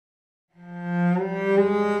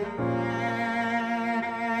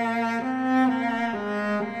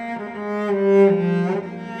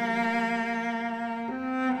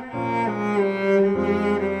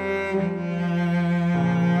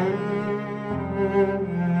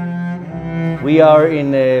We are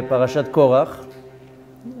in Parashat Korach.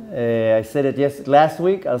 I said it last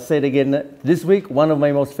week. I'll say it again this week. One of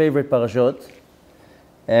my most favorite parashot,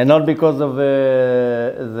 and not because of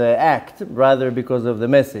the act, rather because of the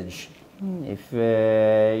message. If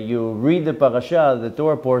you read the parasha, the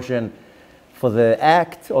Torah portion, for the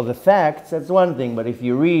act or the facts, that's one thing. But if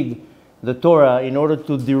you read the Torah in order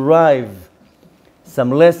to derive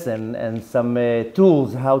some lesson and some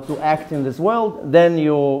tools how to act in this world, then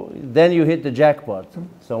you hit the jackpot.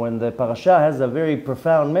 So when the parasha has a very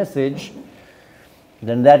profound message,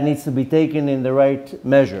 then that needs to be taken in the right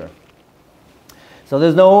measure. So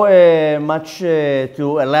there's no much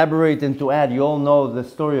to elaborate and to add. You all know the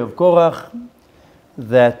story of Korach,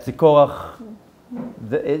 that Korach,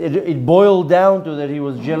 it boiled down to that he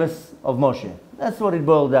was jealous of Moshe. That's what it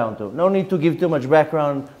boiled down to. No need to give too much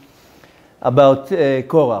background about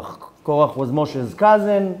Korach. Korach was Moshe's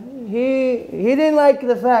cousin. He didn't like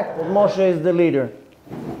the fact that Moshe is the leader.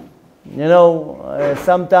 You know,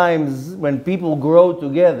 sometimes when people grow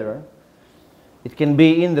together, it can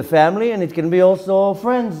be in the family and it can be also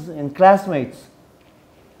friends and classmates.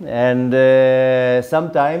 And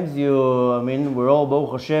sometimes we're all,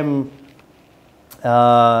 Baruch Hashem,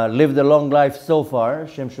 lived a long life so far.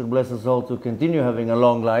 Hashem should bless us all to continue having a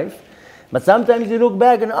long life. But sometimes you look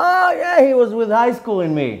back and, oh yeah, he was with high school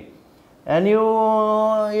in me. And you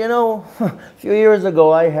know, a few years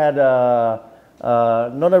ago I had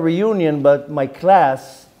not a reunion, but my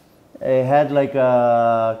class had like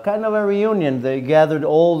a kind of a reunion. They gathered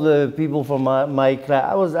all the people from my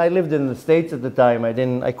class. I lived in the States at the time. I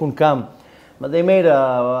couldn't come. But they made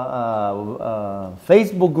a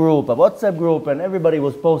Facebook group, a WhatsApp group, and everybody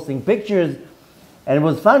was posting pictures. And it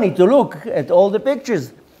was funny to look at all the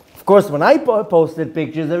pictures. Of course, when I posted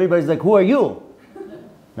pictures, everybody's like, who are you?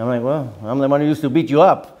 And I'm like, well, I'm the one who used to beat you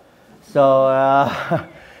up. So,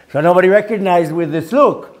 so nobody recognized with this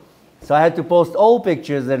look. So I had to post old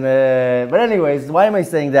pictures. And but anyways, why am I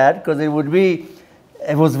saying that? Because it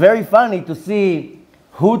was very funny to see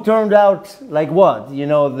who turned out like what. You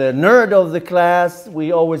know, the nerd of the class,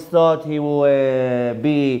 we always thought he will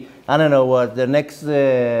be, I don't know what, the next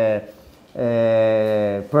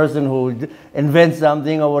person who invents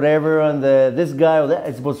something or whatever, and this guy or that.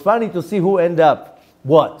 It was funny to see who end up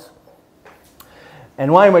what.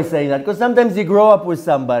 And why am I saying that? Because sometimes you grow up with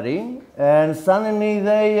somebody and suddenly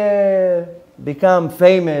they become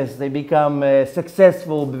famous, they become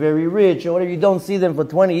successful, very rich, or whatever. You don't see them for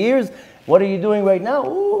 20 years. What are you doing right now?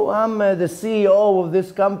 Oh, I'm the CEO of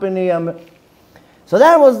this company. So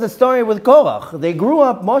that was the story with Korach. They grew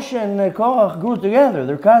up, Moshe and Korach grew together,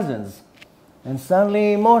 they're cousins. And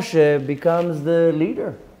suddenly Moshe becomes the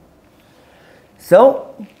leader.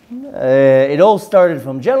 So it all started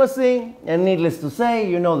from jealousy, and needless to say,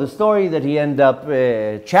 you know the story that he ended up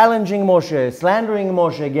challenging Moshe, slandering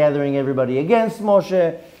Moshe, gathering everybody against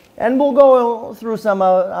Moshe, and we'll go through some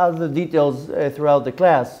other details throughout the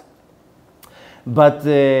class. But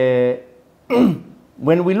when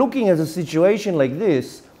we're looking at a situation like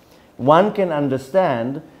this, one can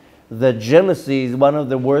understand that jealousy is one of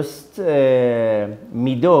the worst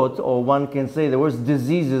midot, or one can say the worst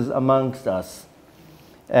diseases amongst us.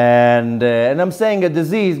 And I'm saying a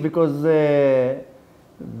disease because you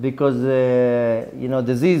know,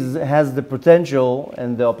 disease has the potential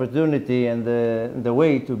and the opportunity and the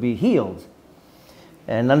way to be healed.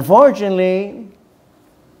 And unfortunately,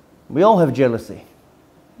 we all have jealousy.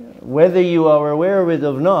 Whether you are aware of it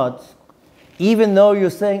or not, even though you're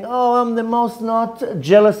saying, oh, I'm the most not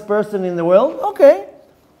jealous person in the world, okay.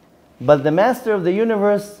 But the master of the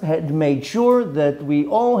universe had made sure that we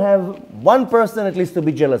all have one person at least to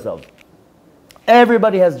be jealous of.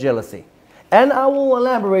 Everybody has jealousy. And I will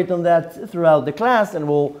elaborate on that throughout the class, and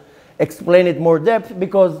we'll explain it more depth,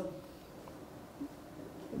 because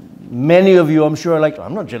many of you, I'm sure, are like,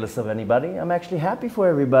 I'm not jealous of anybody. I'm actually happy for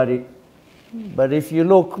everybody. But if you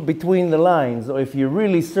look between the lines, or if you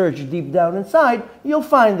really search deep down inside, you'll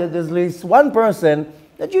find that there's at least one person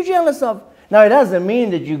that you're jealous of. Now, it doesn't mean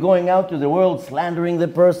that you're going out to the world slandering the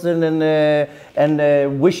person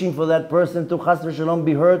and wishing for that person to chas v'shalom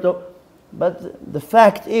be hurt. But the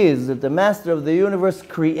fact is that the master of the universe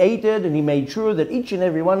created, and he made sure that each and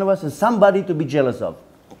every one of us is somebody to be jealous of.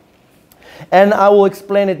 And I will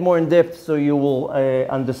explain it more in depth so you will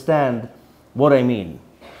understand what I mean.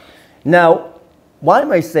 Now, why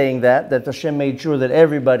am I saying that Hashem made sure that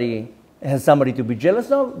everybody has somebody to be jealous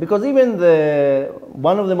of? Because even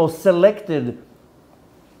one of the most selected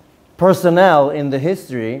personnel in the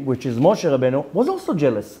history, which is Moshe Rabbeinu, was also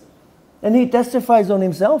jealous. And he testifies on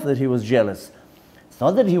himself that he was jealous. It's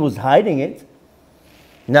not that he was hiding it.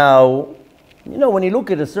 Now, You know, when you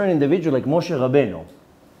look at a certain individual like Moshe Rabbeinu,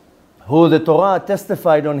 who the Torah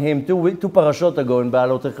testified on him two parashot ago in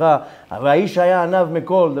Ba'alotecha, Rabbi Alon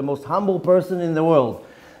Anava, the most humble person in the world.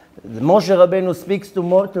 Moshe Rabbeinu speaks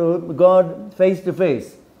to God face to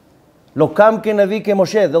face. Lo kam kenavi ke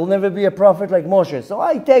Moshe. There'll never be a prophet like Moshe. So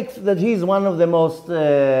I take that he's one of the most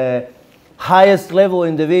highest level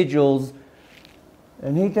individuals,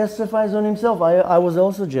 and he testifies on himself. I was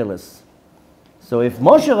also jealous. So if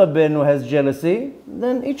Moshe Rabbeinu has jealousy,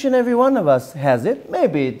 then each and every one of us has it.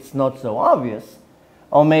 Maybe it's not so obvious,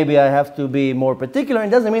 or maybe I have to be more particular. It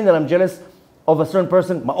doesn't mean that I'm jealous of a certain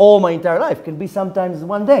person all my entire life. It can be sometimes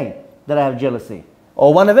one day that I have jealousy,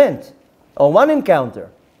 or one event, or one encounter.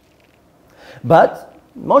 But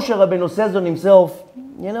Moshe Rabbeinu says on himself,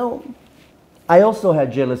 you know, I also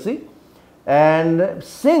had jealousy. And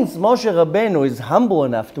since Moshe Rabbeinu is humble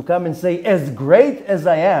enough to come and say, as great as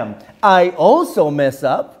I am, I also mess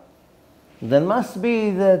up, then must be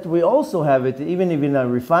that we also have it, even if in a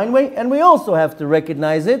refined way, and we also have to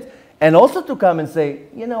recognize it, and also to come and say,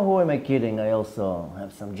 you know, who am I kidding? I also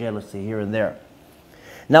have some jealousy here and there.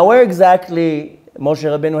 Now, where exactly Moshe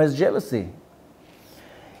Rabbeinu has jealousy?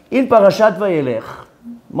 In Parashat Vayelech,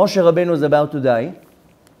 Moshe Rabbeinu is about to die,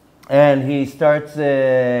 and he starts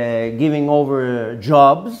giving over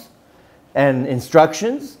jobs and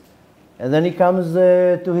instructions, and then he comes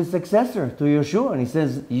to his successor, to Yeshua, and he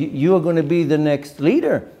says, you are going to be the next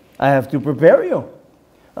leader. I have to prepare you.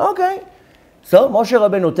 Okay. So Moshe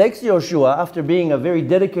Rabbeinu takes Yeshua after being a very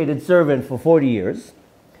dedicated servant for 40 years,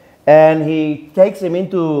 and he takes him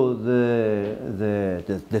into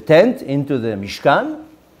the tent, into the Mishkan,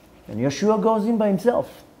 and Yeshua goes in by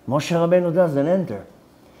himself. Moshe Rabbeinu doesn't enter.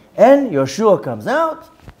 And Yeshua comes out.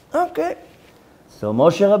 Okay. So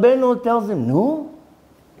Moshe Rabbeinu tells him, no.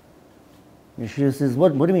 Yeshua says,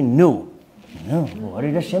 what do you mean, no? No. What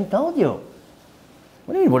did Hashem tell you?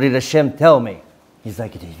 What do you mean, what did Hashem tell me? He's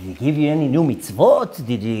like, did he give you any new mitzvot?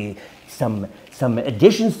 Did he, some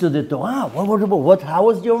additions to the Torah? How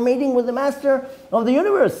was your meeting with the Master of the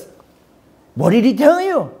universe? What did he tell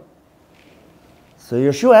you? So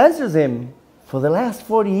Yeshua answers him, for the last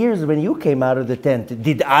 40 years when you came out of the tent,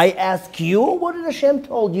 did I ask you? What did Hashem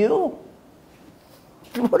told you?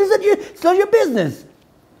 What is that? It's not your business.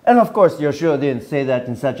 And of course, Yeshua didn't say that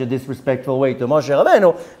in such a disrespectful way to Moshe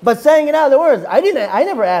Rabbeinu, but saying in other words, I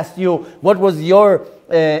never asked you what was your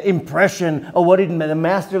impression, or what did the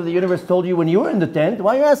Master of the universe told you when you were in the tent.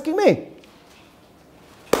 Why are you asking me?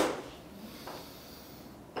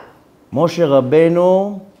 Moshe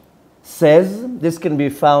Rabbeinu says, this can be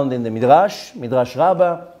found in the Midrash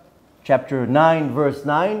Rabbah, chapter 9, verse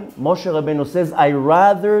 9. Moshe Rabbeinu says, I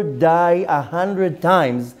rather die 100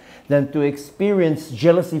 times than to experience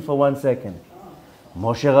jealousy for 1 second.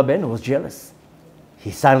 Moshe Rabbeinu was jealous. He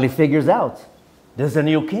suddenly figures out, there's a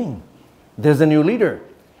new king. There's a new leader.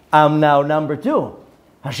 I'm now number 2.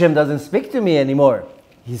 Hashem doesn't speak to me anymore.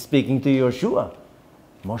 He's speaking to Yeshua.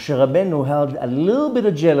 Moshe Rabbeinu held a little bit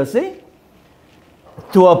of jealousy,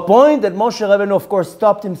 to a point that Moshe Rabbeinu, of course,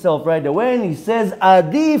 stopped himself right away, and he says,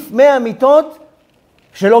 Adif mea mitot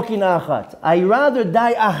shelo kina achat. I rather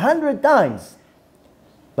die 100 times,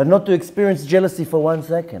 but not to experience jealousy for 1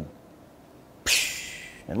 second.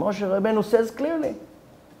 And Moshe Rabbeinu says clearly.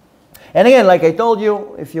 And again, like I told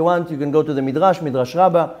you, if you want, you can go to the Midrash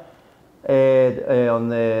Rabbah, on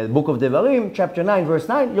the book of Devarim, chapter 9, verse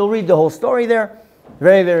 9. You'll read the whole story there.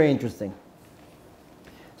 Very, very interesting.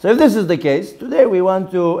 So if this is the case, today we want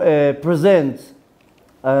to present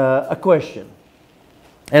a question.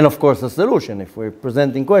 And of course a solution. If we're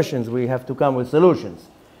presenting questions, we have to come with solutions.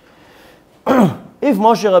 If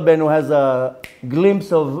Moshe Rabbeinu has a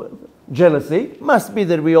glimpse of jealousy, must be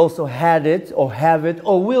that we also had it, or have it,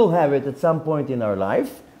 or will have it at some point in our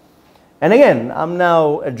life. And again, I'm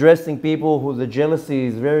now addressing people who the jealousy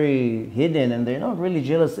is very hidden and they're not really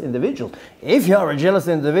jealous individuals. If you're a jealous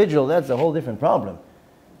individual, that's a whole different problem.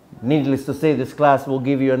 Needless to say, this class will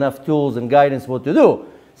give you enough tools and guidance what to do.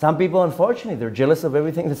 Some people, unfortunately, they're jealous of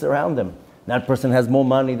everything that's around them. That person has more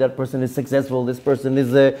money, that person is successful, this person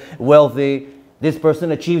is wealthy, this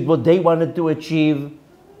person achieved what they wanted to achieve.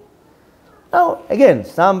 Now, again,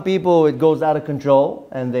 some people it goes out of control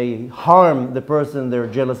and they harm the person they're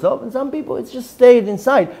jealous of, and some people it's just stayed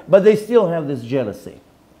inside, but they still have this jealousy.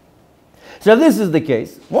 So if this is the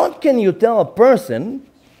case, what can you tell a person,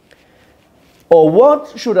 or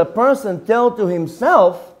what should a person tell to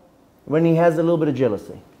himself when he has a little bit of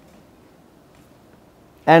jealousy?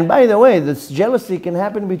 And by the way, this jealousy can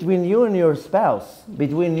happen between you and your spouse,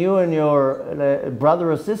 between you and your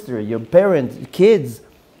brother or sister, your parent, kids,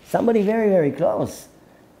 somebody very, very close.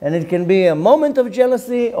 And it can be a moment of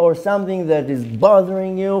jealousy or something that is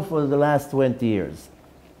bothering you for the last 20 years.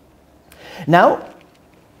 Now,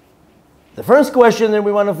 the first question that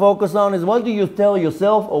we want to focus on is, what do you tell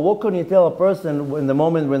yourself, or what can you tell a person in the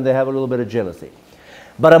moment when they have a little bit of jealousy?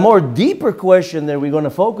 But a more deeper question that we're going to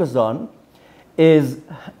focus on is,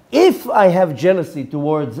 if I have jealousy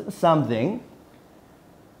towards something,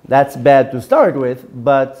 that's bad to start with,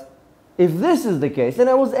 but if this is the case, and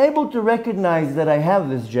I was able to recognize that I have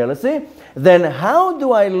this jealousy, then how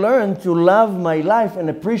do I learn to love my life and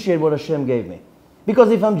appreciate what Hashem gave me?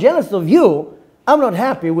 Because if I'm jealous of you, I'm not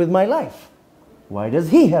happy with my life. Why does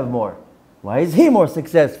he have more? Why is he more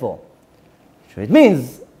successful? So it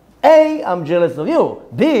means, A, I'm jealous of you.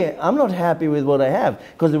 B, I'm not happy with what I have.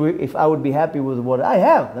 Because if I would be happy with what I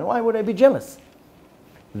have, then why would I be jealous?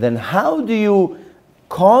 Then how do you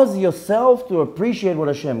cause yourself to appreciate what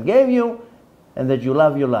Hashem gave you and that you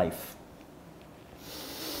love your life?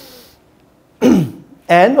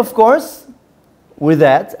 And of course, with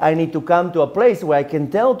that, I need to come to a place where I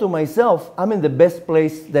can tell to myself, I'm in the best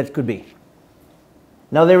place that could be.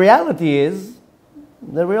 Now the reality is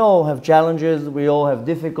that we all have challenges, we all have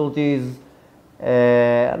difficulties.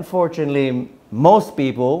 Unfortunately, most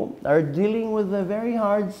people are dealing with very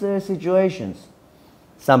hard situations.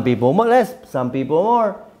 Some people more less, some people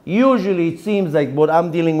more. Usually it seems like what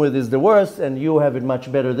I'm dealing with is the worst and you have it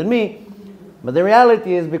much better than me. But the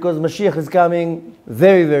reality is, because Mashiach is coming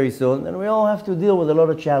very, very soon, and we all have to deal with a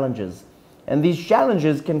lot of challenges. And these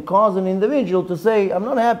challenges can cause an individual to say, I'm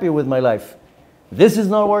not happy with my life. This is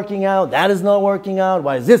not working out, that is not working out,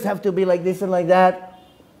 why does this have to be like this and like that?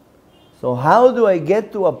 So how do I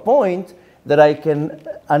get to a point that I can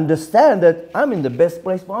understand that I'm in the best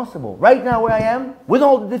place possible? Right now where I am, with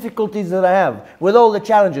all the difficulties that I have, with all the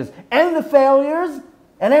challenges, and the failures,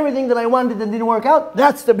 and everything that I wanted and didn't work out,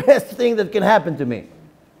 that's the best thing that can happen to me.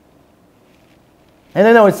 And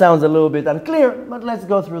I know it sounds a little bit unclear, but let's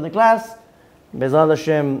go through the class. Be'ezrat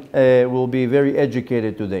Hashem will be very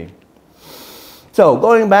educated today. So,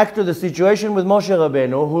 going back to the situation with Moshe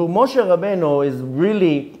Rabbeinu, who Moshe Rabbeinu is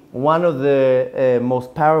really one of the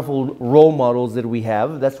most powerful role models that we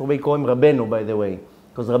have. That's why we call him Rabbeinu, by the way,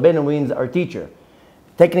 because Rabbeinu means our teacher.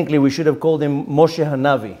 Technically, we should have called him Moshe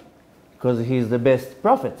Hanavi, because he's the best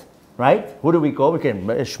prophet, right? Who do we call? We can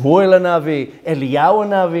Shmuel Hanavi, Eliyahu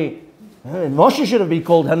Hanavi. Moshe should have been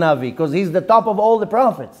called Hanavi, because he's the top of all the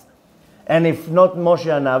prophets. And if not Moshe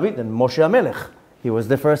Hanavi, then Moshe HaMelech. He was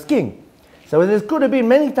the first king. So there could have been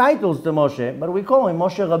many titles to Moshe, but we call him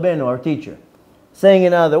Moshe Rabbeinu, our teacher. Saying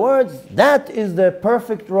in other words, that is the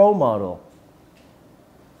perfect role model.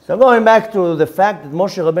 So going back to the fact that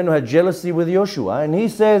Moshe Rabbeinu had jealousy with Yoshua, and he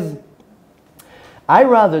says, I'd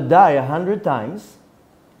rather die 100 times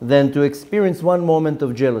than to experience one moment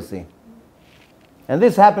of jealousy. And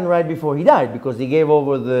this happened right before he died, because he gave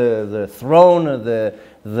over the throne,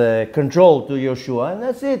 the control to Yoshua, and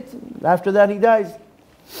that's it. After that he dies.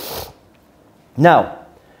 Now,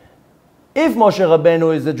 if Moshe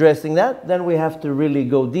Rabbeinu is addressing that, then we have to really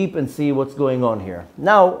go deep and see what's going on here.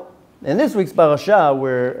 Now, in this week's parasha,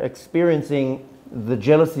 we're experiencing the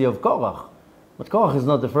jealousy of Korach. But Korach is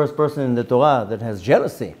not the first person in the Torah that has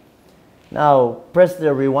jealousy. Now, press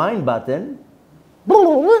the rewind button.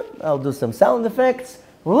 I'll do some sound effects.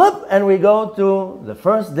 And we go to the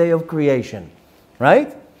first day of creation.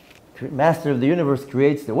 Right? Master of the universe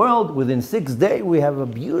creates the world. Within 6 days, we have a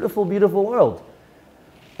beautiful, beautiful world.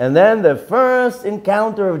 And then the first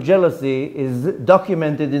encounter of jealousy is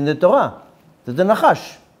documented in the Torah. The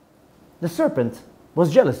Nachash, the serpent,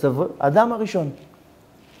 was jealous of Adam HaRishon. It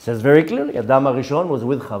says very clearly, Adam HaRishon was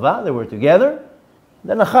with Chava, they were together.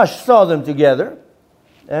 The Nachash saw them together,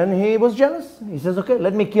 and he was jealous. He says, okay,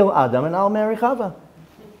 let me kill Adam and I'll marry Chava.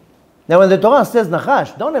 Now when the Torah says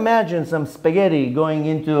Nachash, don't imagine some spaghetti going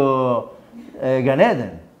into Gan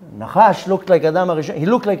Eden. Nachash looked like Adam HaRishon. He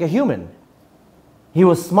looked like a human. He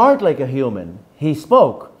was smart like a human. He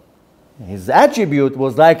spoke. His attribute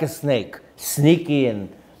was like a snake, sneaky and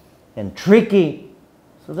tricky.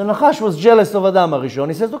 So the Nachash was jealous of Adam HaRishon.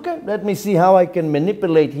 He says, okay, let me see how I can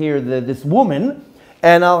manipulate here this woman,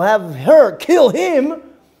 and I'll have her kill him,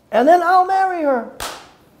 and then I'll marry her.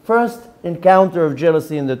 First encounter of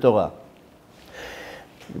jealousy in the Torah.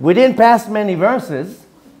 We didn't pass many verses,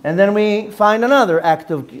 and then we find another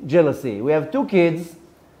act of jealousy. We have 2 kids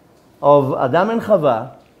of Adam and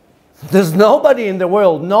Chava. There's nobody in the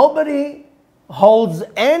world. Nobody holds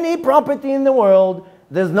any property in the world.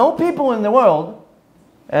 There's no people in the world.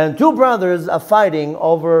 And 2 brothers are fighting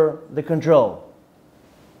over the control.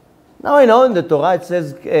 Now I know in the Torah it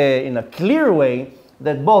says in a clear way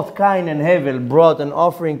that both Cain and Hevel brought an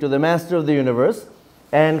offering to the Master of the universe.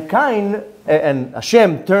 and Cain, and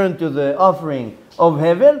Hashem turned to the offering of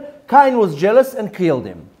Hevel, Cain was jealous and killed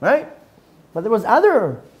him, right? But there was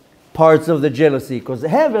other parts of the jealousy, because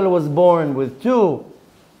Hevel was born with 2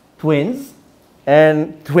 twins,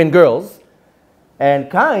 and twin girls, and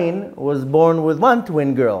Cain was born with 1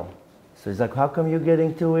 twin girl. So he's like, how come you're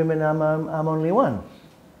getting 2 women, I'm only 1?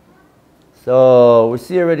 So we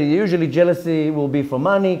see already, usually jealousy will be for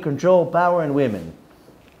money, control, power, and women.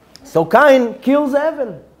 So Cain kills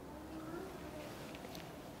Hevel.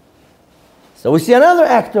 So we see another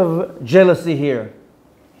act of jealousy here.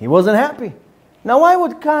 He wasn't happy. Now why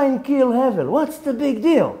would Cain kill Hevel? What's the big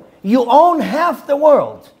deal? You own half the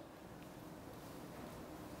world.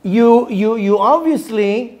 You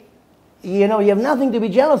obviously, you have nothing to be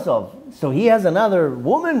jealous of. So he has another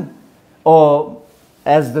woman, or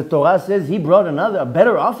as the Torah says, he brought a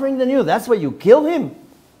better offering than you. That's why you kill him?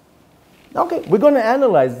 Okay, we're going to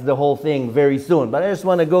analyze the whole thing very soon, but I just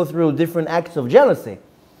want to go through different acts of jealousy.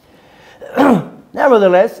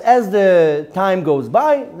 Nevertheless, as the time goes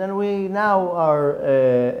by, then we now are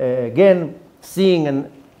again seeing a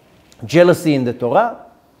jealousy in the Torah.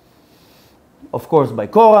 Of course, by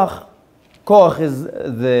Korach. Korach is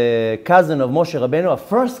the cousin of Moshe Rabbeinu, a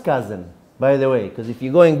first cousin, by the way, because if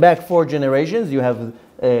you're going back 4 generations, you have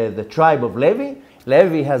the tribe of Levi.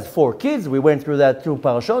 Levi has 4 kids. We went through that 2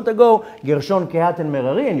 parashot ago. Gershon, Kehat, and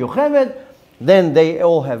Merari, and Yocheved. Then they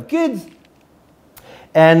all have kids.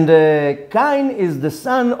 And Cain is the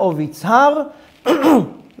son of Yitzhar,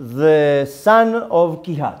 the son of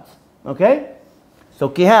Kehat. Okay? So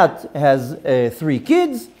Kehat has 4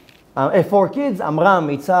 kids, Amram,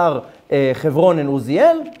 Yitzhar, Hebron, and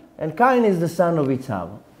Uziel. And Cain is the son of Yitzhar.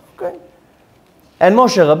 Okay? And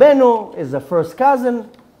Moshe Rabbeinu is the first cousin.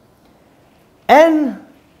 And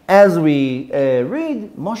as we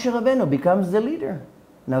read, Moshe Rabbeinu becomes the leader.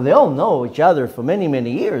 Now they all know each other for many,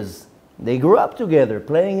 many years. They grew up together,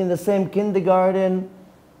 playing in the same kindergarten,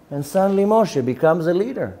 and suddenly Moshe becomes a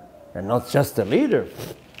leader. And not just a leader.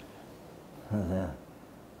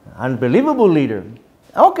 Unbelievable leader.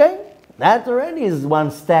 Okay, that already is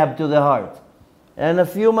one stab to the heart. And a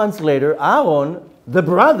few months later, Aaron, the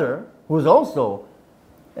brother, who's also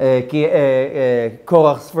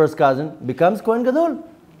Korach's first cousin, becomes Kohen Gadol.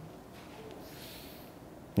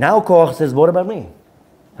 Now Korach says, what about me?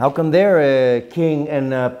 How come they're a king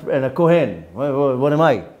and a Kohen? What am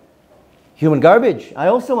I? Human garbage? I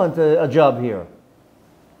also want a job here.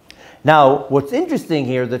 Now, what's interesting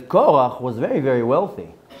here, that Korach was very, very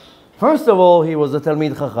wealthy. First of all, he was a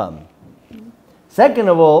Talmid Chacham. Second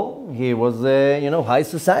of all, he was, high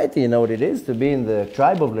society. You know what it is to be in the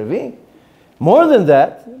tribe of Levi. More than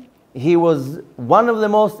that, he was one of the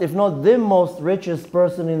most, if not the most richest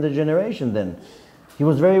person in the generation then. He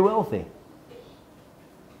was very wealthy.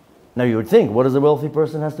 Now you would think, what does a wealthy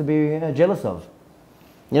person has to be jealous of?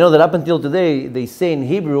 You know that up until today, they say in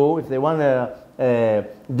Hebrew, if they want to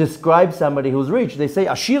describe somebody who's rich, they say,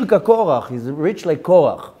 Ashir ka Korach, he's rich like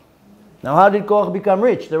Korach. Now how did Korach become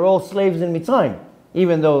rich? They were all slaves in Mitzrayim,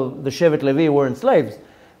 even though the Shevet Levi weren't slaves.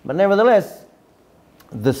 But nevertheless,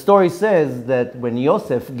 the story says that when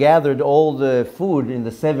Yosef gathered all the food in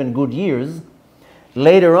the 7 good years,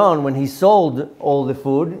 later on when he sold all the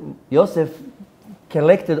food, Yosef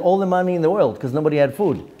collected all the money in the world because nobody had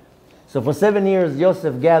food. So for 7 years,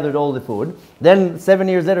 Yosef gathered all the food. Then 7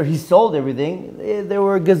 years later, he sold everything. They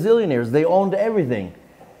were gazillionaires. They owned everything.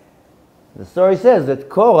 The story says that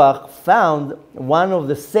Korach found one of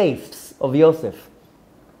the safes of Yosef.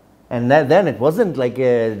 And then it wasn't like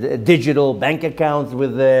a digital bank accounts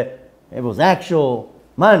with it was actual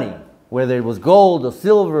money, whether it was gold or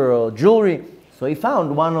silver or jewelry. So he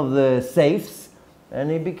found one of the safes and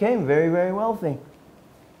he became very, very wealthy.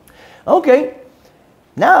 Okay,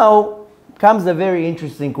 now comes a very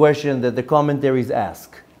interesting question that the commentaries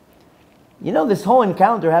ask. You know, this whole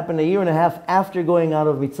encounter happened 1.5 years after going out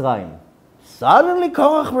of Mitzrayim. Suddenly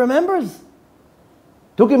Korach remembers.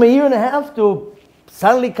 Took him 1.5 years to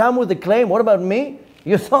suddenly come with the claim, what about me?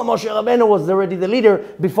 You saw Moshe Rabbeinu was already the leader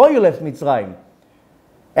before you left Mitzrayim.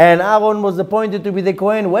 And Aaron was appointed to be the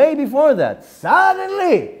Kohen way before that.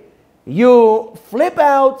 Suddenly, you flip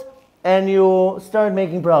out and you start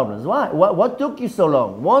making problems. Why? What took you so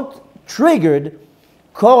long? What triggered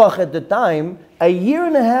Korach at the time, 1.5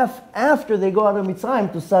 years after they go out of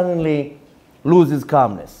Mitzrayim, to suddenly lose his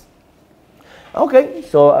calmness? Okay,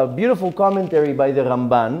 so a beautiful commentary by the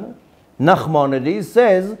Ramban, Nachmanides,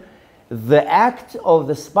 says the act of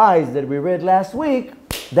the spies that we read last week,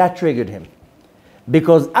 that triggered him.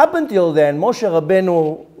 Because up until then, Moshe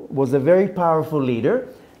Rabbeinu was a very powerful leader.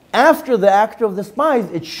 After the act of the spies,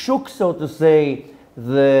 it shook, so to say,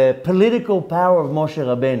 the political power of Moshe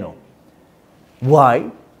Rabbeinu.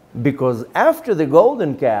 Why? Because after the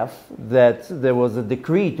golden calf, that there was a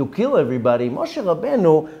decree to kill everybody, Moshe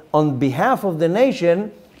Rabbeinu, on behalf of the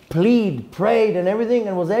nation, prayed and everything,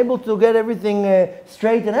 and was able to get everything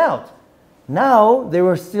straightened out. Now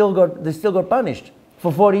they still got punished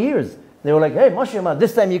for 40 years. They were like, hey, Moshe,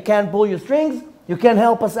 this time you can't pull your strings, you can't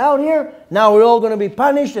help us out here. Now we're all going to be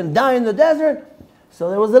punished and die in the desert. So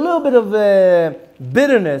there was a little bit of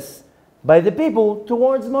bitterness by the people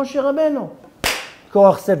towards Moshe Rabbeinu.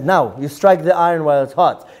 Korach said, now, you strike the iron while it's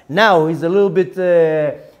hot. Now he's a little bit,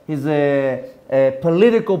 his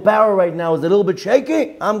political power right now is a little bit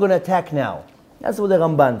shaky. I'm going to attack now. That's what the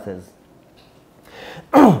Ramban says.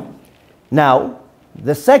 Now,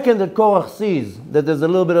 the second that Korach sees that there's a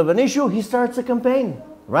little bit of an issue, he starts a campaign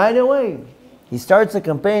right away. He starts a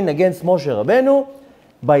campaign against Moshe Rabbeinu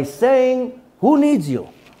by saying, who needs you?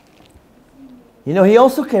 You know, he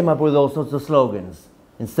also came up with all sorts of slogans.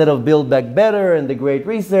 Instead of Build Back Better and the Great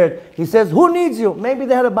Reset, he says, who needs you? Maybe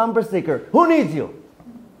they had a bumper sticker. Who needs you?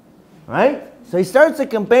 Right? So he starts a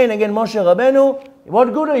campaign against Moshe Rabbeinu.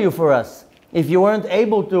 What good are you for us if you weren't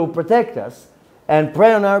able to protect us and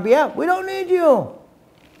pray on our behalf? We don't need you.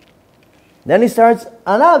 Then he starts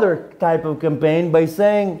another type of campaign by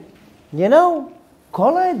saying, you know,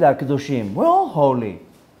 Kol Ha'eda Kedoshim, we're all holy.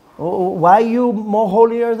 Why are you more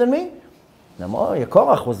holier than me? Now,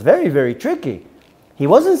 Korach was very, very tricky. He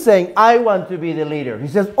wasn't saying, I want to be the leader. He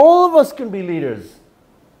says, all of us can be leaders.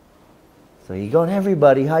 So he got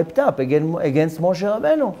everybody hyped up against Moshe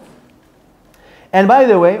Rabbeinu. And by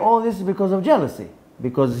the way, all this is because of jealousy.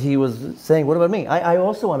 Because he was saying, what about me? I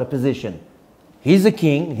also want a position. He's a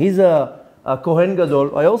king. He's a Kohen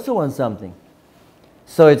Gadol. I also want something.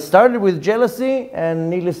 So it started with jealousy, and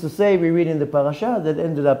needless to say, we read in the parasha that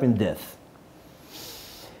ended up in death.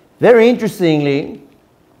 Very interestingly,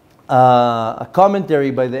 a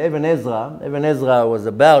commentary by the Ibn Ezra. Ibn Ezra was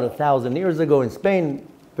about 1,000 years ago in Spain.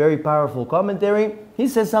 Very powerful commentary. He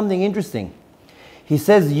says something interesting. He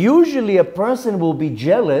says, usually a person will be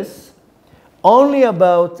jealous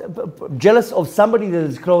jealous of somebody that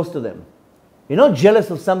is close to them. You're not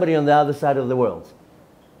jealous of somebody on the other side of the world.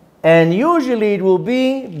 And usually it will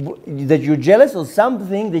be that you're jealous of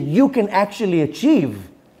something that you can actually achieve.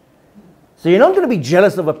 So you're not going to be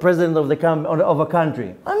jealous of a president of a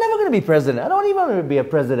country. I'm never going to be president. I don't even want to be a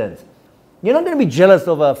president. You're not going to be jealous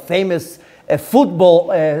of a famous football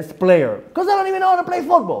player, because I don't even know how to play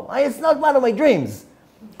football. It's not one of my dreams.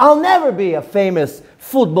 I'll never be a famous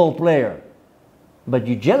football player. But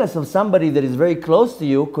you're jealous of somebody that is very close to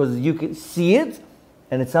you because you can see it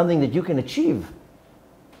and it's something that you can achieve.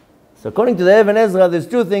 So according to the Ibn Ezra, there's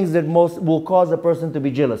two things that most will cause a person to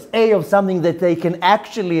be jealous. A, of something that they can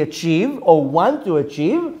actually achieve or want to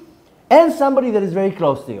achieve, and somebody that is very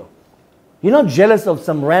close to you. You're not jealous of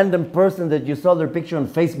some random person that you saw their picture on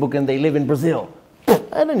Facebook and they live in Brazil.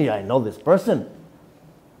 I know this person.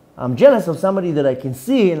 I'm jealous of somebody that I can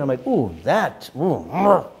see and I'm like, ooh, that.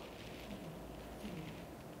 Ooh.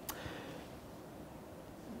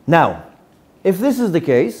 Now, if this is the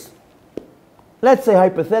case, let's say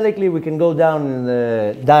hypothetically we can go down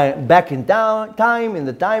in back in time, in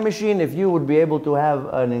the time machine, if you would be able to have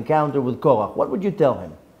an encounter with Korach. What would you tell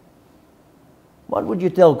him? What would you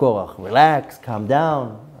tell Korach? Relax, calm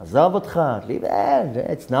down, azav otcha, leave it,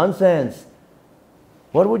 it's nonsense.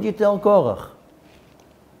 What would you tell Korach?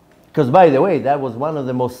 Because by the way, that was one of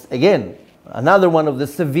the most, again, another one of the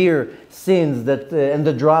severe sins that and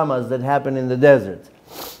the dramas that happen in the desert.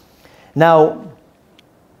 Now,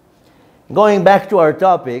 going back to our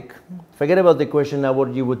topic, forget about the question now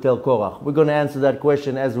what you would tell Korach. We're going to answer that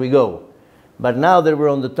question as we go. But now that we're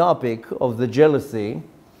on the topic of the jealousy,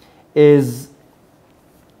 is,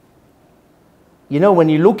 you know, when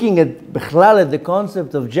you're looking at the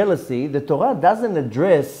concept of jealousy, the Torah doesn't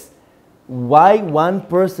address why one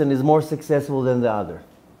person is more successful than the other.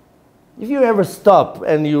 If you ever stop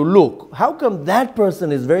and you look, how come that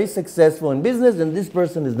person is very successful in business and this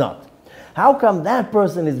person is not? How come that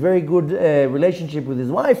person is very good relationship with his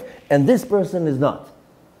wife and this person is not?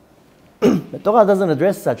 The Torah doesn't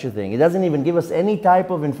address such a thing. It doesn't even give us any type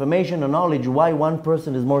of information or knowledge why one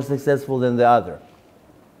person is more successful than the other.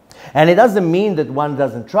 And it doesn't mean that one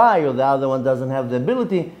doesn't try or the other one doesn't have the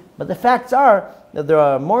ability, but the facts are that there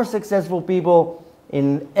are more successful people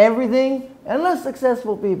in everything and less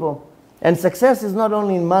successful people. And success is not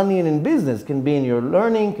only in money and in business, can be in your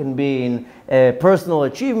learning, can be in personal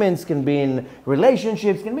achievements, can be in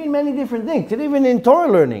relationships, can be in many different things, can even in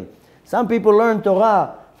Torah learning. Some people learn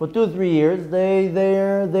Torah for 2-3 years,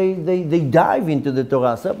 they dive into the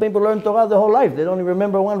Torah. Some people learn Torah their whole life, they don't even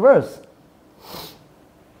remember one verse.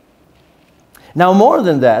 Now, more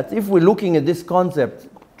than that, if we're looking at this concept,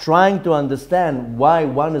 trying to understand why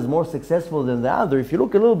one is more successful than the other, if you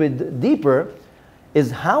look a little bit deeper,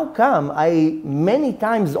 is how come many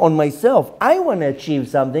times on myself, I want to achieve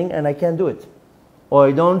something and I can't do it. Or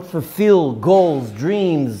I don't fulfill goals,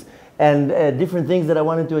 dreams, and different things that I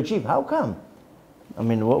wanted to achieve. How come? I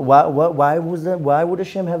mean, why would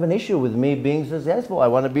Hashem have an issue with me being successful? I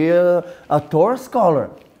want to be a Torah scholar.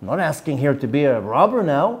 I'm not asking here to be a robber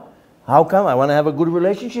now. How come? I want to have a good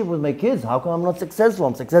relationship with my kids. How come I'm not successful?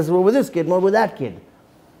 I'm successful with this kid, not with that kid.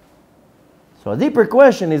 So a deeper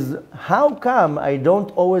question is, how come I don't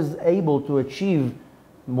always able to achieve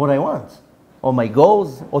what I want? Or my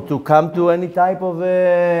goals, or to come to any type of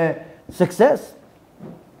success?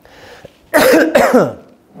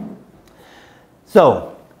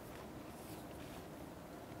 So,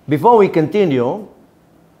 before we continue,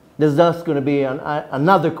 there's just going to be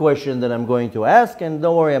another question that I'm going to ask, and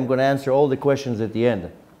don't worry, I'm going to answer all the questions at the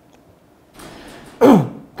end.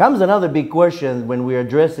 Comes another big question when we're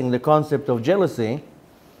addressing the concept of jealousy,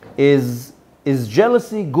 is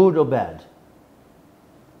jealousy good or bad?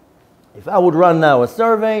 If I would run now a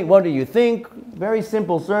survey, what do you think? Very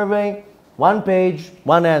simple survey, 1 page,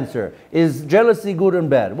 1 answer. Is jealousy good and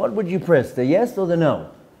bad? What would you press, the yes or the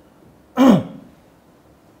no?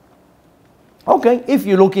 Okay, if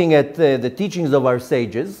you're looking at the teachings of our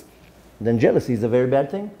sages, then jealousy is a very bad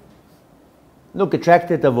thing. Look at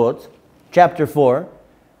Tractate Avot, chapter 4.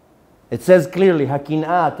 It says clearly,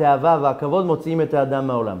 "Hakin'a, te'ava, v'akavod motzi'im et ha'adam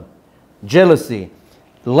ha'olam." Jealousy,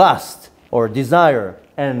 lust, or desire,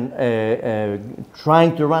 and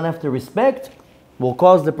trying to run after respect will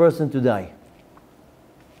cause the person to die.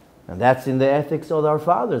 And that's in the ethics of our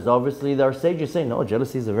fathers. Obviously, our sages say, no,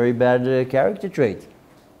 jealousy is a very bad character trait.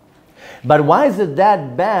 But why is it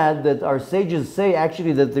that bad that our sages say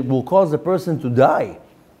actually that it will cause a person to die?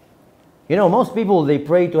 You know, most people, they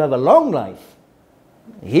pray to have a long life.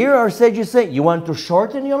 Here our sages say, you want to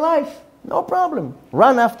shorten your life? No problem.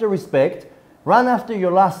 Run after respect, run after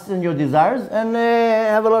your lusts and your desires, and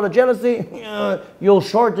have a lot of jealousy, you'll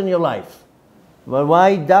shorten your life. But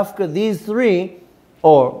why dafka these three,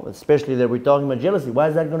 or especially that we're talking about jealousy, why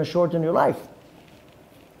is that going to shorten your life?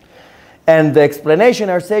 And the explanation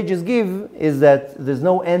our sages give is that there's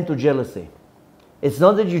no end to jealousy. It's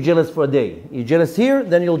not that you're jealous for a day. You're jealous here,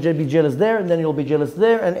 then you'll be jealous there, and then you'll be jealous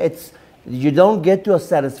there, and you don't get to a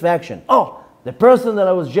satisfaction. Oh, the person that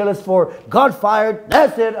I was jealous for got fired,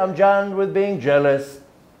 that's it, I'm done with being jealous.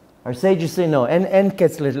 Our sages say no, and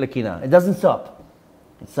it doesn't stop.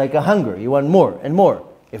 It's like a hunger, you want more and more.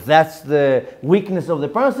 If that's the weakness of the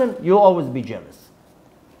person, you'll always be jealous.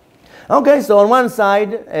 Okay, so on one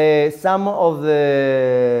side, some of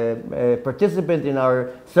the participants in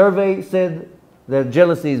our survey said that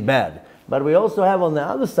jealousy is bad. But we also have on the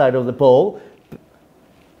other side of the poll,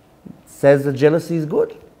 says that jealousy is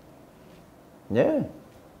good. Yeah,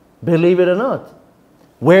 believe it or not.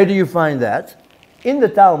 Where do you find that? In the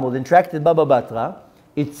Talmud, in Tractate Baba Batra,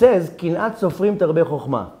 it says, Kinat sofrim tarbe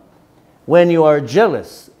chokhmah. When you are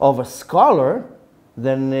jealous of a scholar,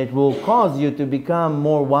 then it will cause you to become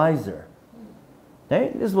more wiser.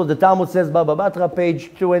 Okay? This is what the Talmud says, Baba Batra,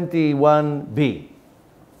 page 21b.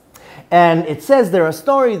 And it says there a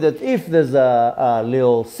story that if there's a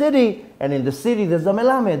little city, and in the city there's a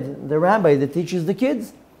melamed, the rabbi that teaches the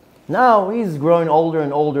kids. Now he's growing older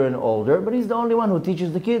and older and older, but he's the only one who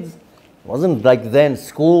teaches the kids. It wasn't like then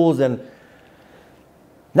schools and...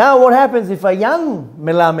 Now what happens if a young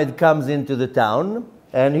melamed comes into the town,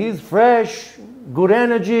 and he's fresh, good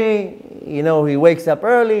energy, you know, he wakes up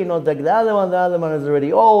early, not like the other one is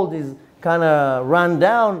already old, he's kind of run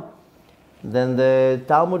down. Then the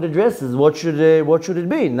Talmud addresses, what should it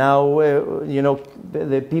be? Now, you know,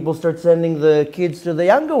 the people start sending the kids to the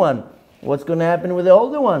younger one. What's going to happen with the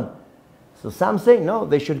older one? So some say, no,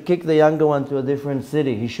 they should kick the younger one to a different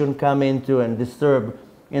city. He shouldn't come into and disturb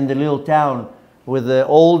in the little town with the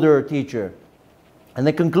older teacher. And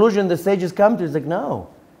the conclusion the sages come to is like, no,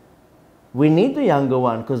 we need the younger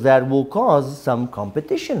one because that will cause some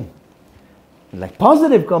competition. Like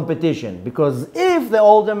positive competition, because if the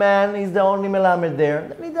older man is the only melamed there,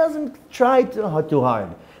 then he doesn't try too hard.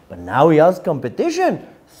 But now he has competition.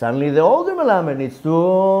 Suddenly the older melamed needs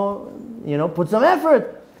to, you know, put some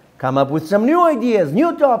effort, come up with some new ideas,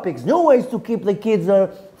 new topics, new ways to keep the kids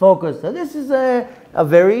focused. So this is a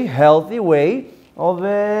very healthy way of,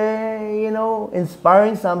 you know,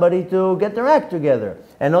 inspiring somebody to get their act together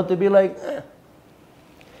and not to be like,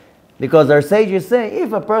 Because our sages say,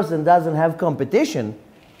 if a person doesn't have competition,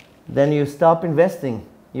 then you stop investing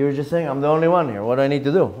You're just saying, I'm the only one here. What do I need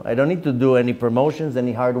to do? I don't need to do any promotions,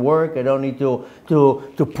 any hard work. I don't need to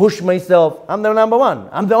push myself. I'm the number one.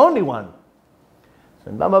 I'm the only one.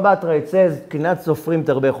 So in Baba Batra it says, Kinat sofrim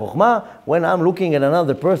tarbe chokhmah. When I'm looking at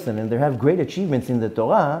another person and they have great achievements in the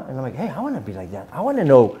Torah, and I'm like, hey, I want to be like that. I want to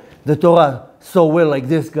know the Torah so well like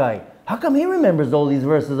this guy. How come he remembers all these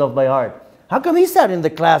verses off by heart? How come he sat in the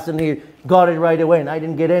class and he got it right away and I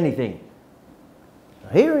didn't get anything?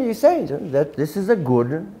 Here you say that this is a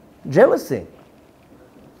good jealousy.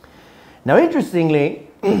 Now interestingly,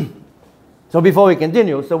 so before we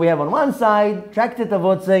continue, so we have on one side, Tractate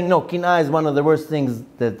Avot saying, no, Kinah is one of the worst things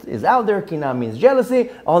that is out there. Kinah means jealousy.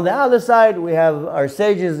 On the other side, we have our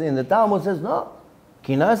sages in the Talmud says, no,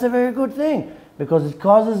 Kinah is a very good thing because it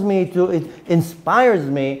causes me it inspires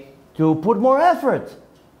me to put more effort.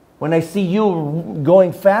 When I see you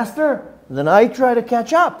going faster, then I try to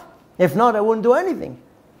catch up. If not, I wouldn't do anything.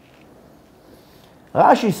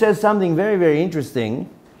 Rashi says something very, very interesting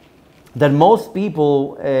that most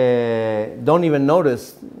people don't even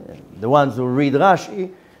notice. The ones who read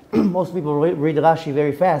Rashi, most people read Rashi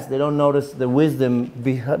very fast. They don't notice the wisdom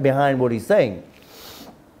behind what he's saying.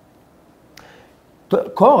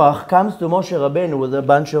 Korach comes to Moshe Rabbeinu with a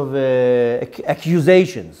bunch of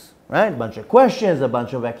accusations, right? A bunch of questions, a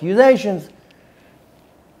bunch of accusations.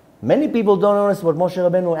 Many people don't notice what Moshe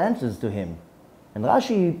Rabbeinu answers to him. And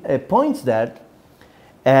Rashi points that,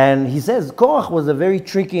 and he says Korach was a very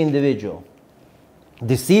tricky individual.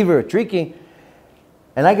 Deceiver, tricky.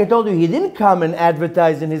 And like I told you, he didn't come and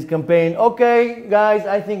advertise in his campaign, okay, guys,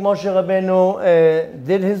 I think Moshe Rabbeinu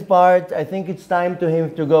did his part. I think it's time to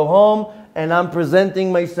him to go home, and I'm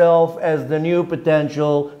presenting myself as the new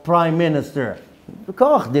potential prime minister.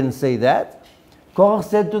 Korach didn't say that. Korach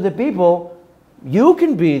said to the people, you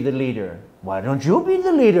can be the leader. Why don't you be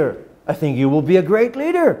the leader? I think you will be a great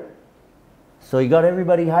leader. So he got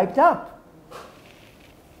everybody hyped up.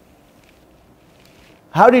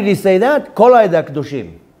 How did he say that? Kol ha'eda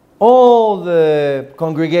kedushim. All the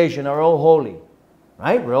congregation are all holy.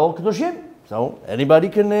 Right? We're all kedushim. So anybody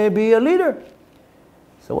can be a leader.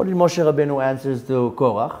 So what did Moshe Rabbeinu answers to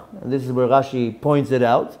Korach? And this is where Rashi points it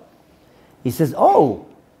out. He says, oh,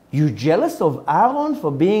 you jealous of Aaron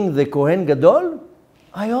for being the Kohen Gadol?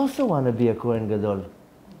 I also want to be a Kohen Gadol.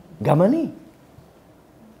 Gamani.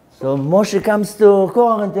 So Moshe comes to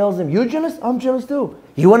Korach and tells him, you jealous? I'm jealous too.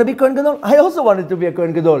 You want to be Kohen Gadol? I also wanted to be a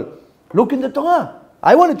Kohen Gadol. Look in the Torah.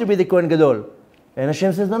 I wanted to be the Kohen Gadol. And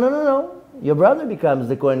Hashem says, no. Your brother becomes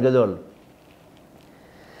the Kohen Gadol.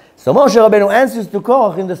 So Moshe Rabbeinu answers to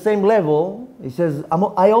Korach in the same level. He says,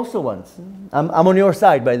 I also want. I'm on your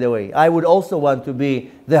side, by the way. I would also want to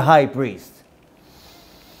be the high priest.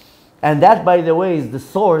 And that, by the way, is the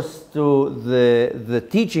source to the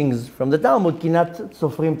teachings from the Talmud, Kinat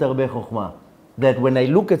sofrim tarbe chokhmah. That when I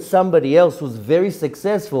look at somebody else who's very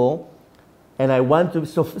successful, and I want to,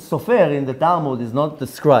 sofer in the Talmud is not the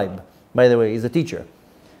scribe, by the way, he's a teacher.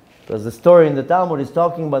 Because the story in the Talmud is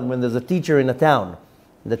talking about when there's a teacher in a town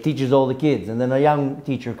that teaches all the kids, and then a young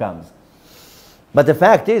teacher comes. But the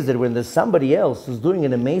fact is that when there's somebody else who's doing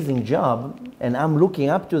an amazing job, and I'm looking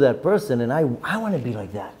up to that person, and I want to be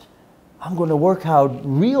like that. I'm going to work out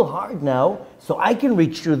real hard now so I can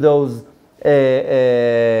reach to those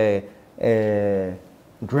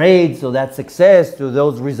grades, or that success, to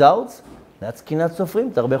those results. That's kinat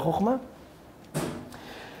sofrim, tarbe chokhmah.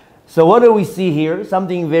 So what do we see here?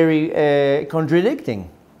 Something very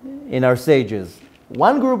contradicting in our sages.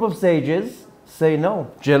 One group of sages say,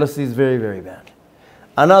 no, jealousy is very, very bad.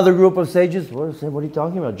 Another group of sages, what are you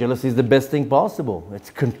talking about? Jealousy is the best thing possible.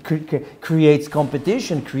 It creates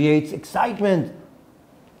competition, creates excitement.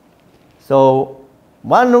 So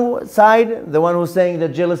one side, the one who's saying that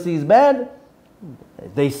jealousy is bad,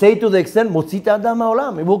 they say to the extent, Motzit adam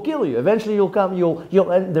ha'olam, it will kill you. Eventually you'll come,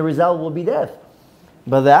 and the result will be death.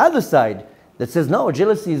 But the other side that says, no,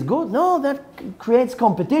 jealousy is good, no, that creates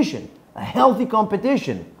competition, a healthy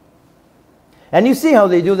competition. And you see how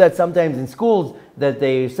they do that sometimes in schools, that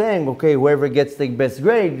they're saying, okay, whoever gets the best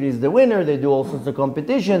grade is the winner. They do all sorts of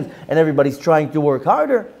competitions, and everybody's trying to work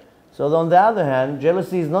harder. So on the other hand,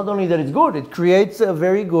 jealousy is not only that it's good, it creates a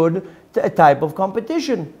very good type of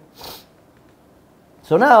competition.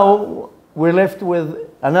 So now we're left with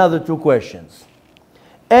another two questions.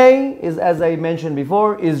 A is, as I mentioned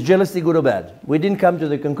before, is jealousy good or bad? We didn't come to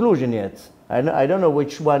the conclusion yet. I don't know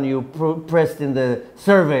which one you pressed in the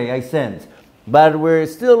survey I sent. But we're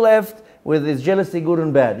still left with, is jealousy good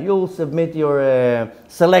and bad? You'll submit your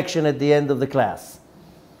selection at the end of the class.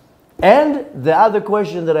 And the other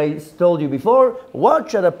question that I told you before,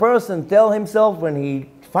 what should a person tell himself when he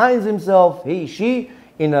finds himself, he, she,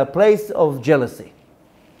 in a place of jealousy?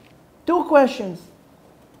 Two questions.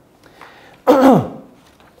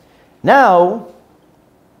 Now,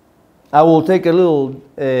 I will take a little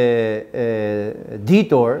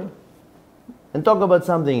detour and talk about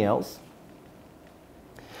something else.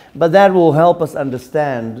 But that will help us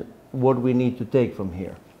understand what we need to take from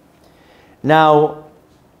here. Now,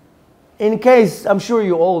 in case, I'm sure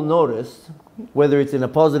you all noticed, whether it's in a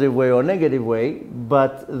positive way or negative way,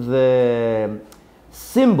 but the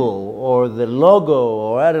symbol or the logo,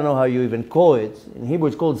 or I don't know how you even call it, in Hebrew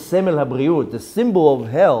it's called Semel HaBriut, the symbol of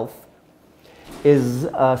health, is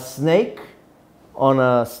a snake on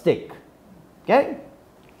a stick. Okay?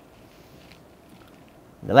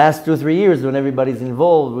 The last 2 or 3 years, when everybody's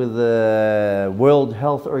involved with the World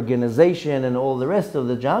Health Organization and all the rest of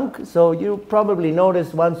the junk, so you probably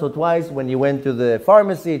noticed once or twice when you went to the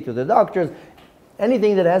pharmacy, to the doctors,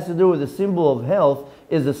 anything that has to do with the symbol of health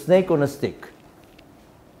is a snake on a stick.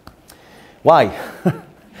 Why?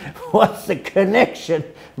 What's the connection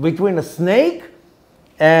between a snake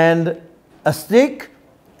and a stick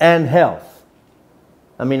and health?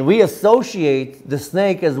 I mean, we associate the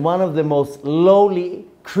snake as one of the most lowly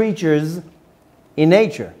creatures in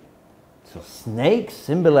nature. So snake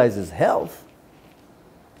symbolizes health.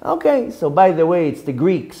 Okay, so by the way, it's the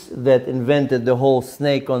Greeks that invented the whole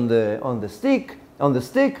snake on the stick.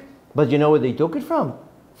 But you know where they took it from?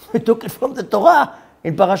 They took it from the Torah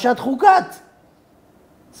in Parashat Korach.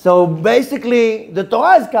 So basically, the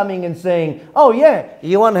Torah is coming and saying, oh yeah,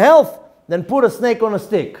 you want health? Then put a snake on a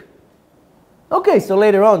stick. Okay, so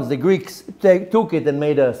later on, the Greeks took it and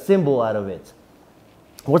made a symbol out of it.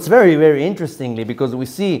 What's very, very interestingly, because we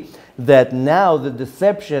see that now the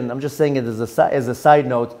deception, I'm just saying it as a side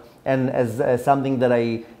note and as something that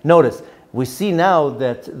I noticed, we see now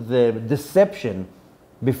that the deception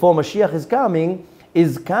before Mashiach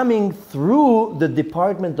is coming through the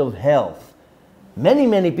Department of Health. Many,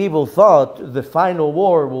 many people thought the final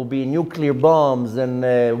war will be nuclear bombs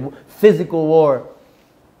and physical war.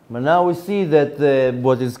 But now we see that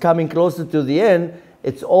what is coming closer to the end,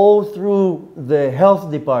 it's all through the health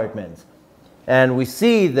department. And we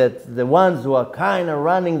see that the ones who are kind of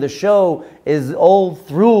running the show is all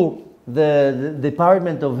through the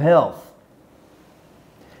Department of Health.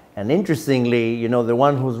 And interestingly, you know, the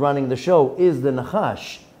one who's running the show is the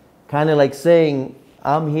Nachash. Kind of like saying,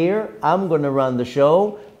 I'm here, I'm going to run the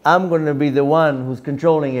show, I'm going to be the one who's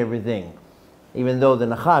controlling everything. Even though the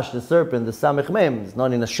Nachash, the serpent, the Samech Mem, is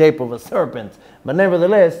not in the shape of a serpent. But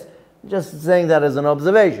nevertheless, just saying that as an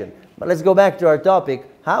observation. But let's go back to our topic.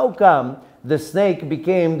 How come the snake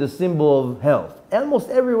became the symbol of health? Almost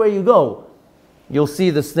everywhere you go, you'll see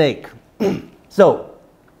the snake. So,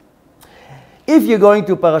 if you're going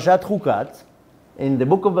to Parashat Korach, in the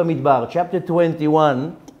book of Bamidbar, chapter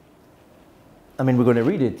 21, we're going to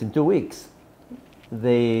read it in 2 weeks.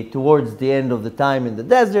 Towards the end of the time in the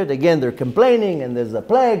desert, again they're complaining and there's a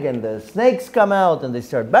plague and the snakes come out and they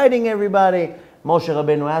start biting everybody. Moshe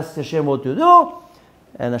Rabbeinu asks Hashem what to do,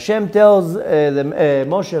 and Hashem tells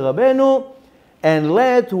Moshe Rabbeinu, and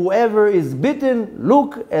let whoever is bitten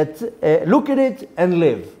look at it and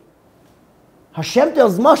live. Hashem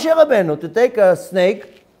tells Moshe Rabbeinu to take a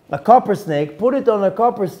snake, a copper snake, put it on a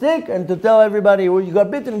copper stick, and to tell everybody, well, you got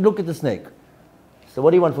bitten, look at the snake. So what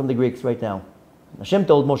do you want from the Greeks right now? Hashem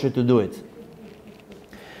told Moshe to do it.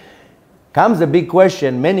 Comes a big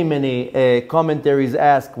question. Many commentaries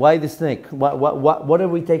ask, why the snake? What do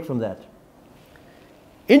we take from that?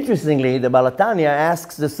 Interestingly, the Baal HaTanya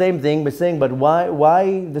asks the same thing by saying, but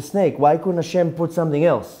why the snake? Why couldn't Hashem put something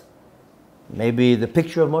else? Maybe the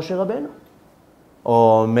picture of Moshe Rabbeinu?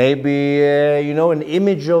 Or maybe, an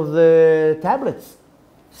image of the tablets?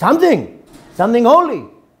 Something holy.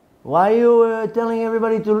 Why are you telling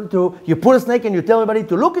everybody you put a snake and you tell everybody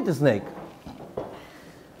to look at the snake?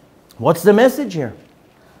 What's the message here?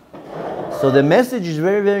 So the message is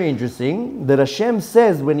very, very interesting, that Hashem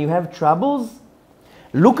says when you have troubles,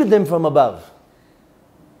 look at them from above.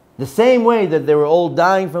 The same way that they were all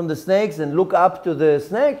dying from the snakes and look up to the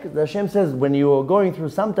snake, Hashem says when you are going through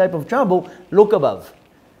some type of trouble, look above.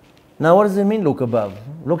 Now what does it mean, look above?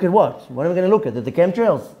 Look at what? What am I going to look at? At the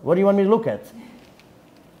chemtrails? What do you want me to look at?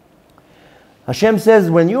 Hashem says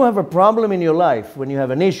when you have a problem in your life, when you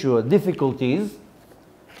have an issue or difficulties,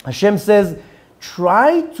 Hashem says,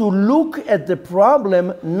 try to look at the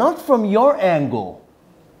problem not from your angle.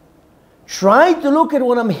 Try to look at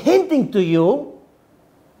what I'm hinting to you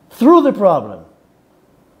through the problem.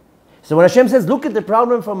 So when Hashem says, look at the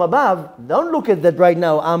problem from above, don't look at that right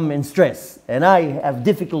now I'm in stress and I have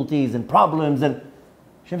difficulties and problems. And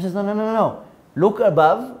Hashem says, no. Look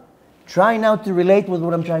above. Try now to relate with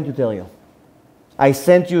what I'm trying to tell you. I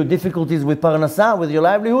sent you difficulties with parnasah, with your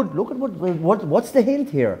livelihood. Look at what's the hint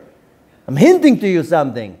here. I'm hinting to you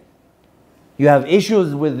something. You have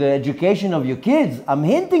issues with the education of your kids. I'm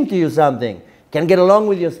hinting to you something. Can't get along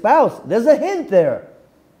with your spouse. There's a hint there.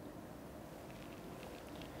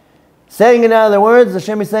 Saying in other words,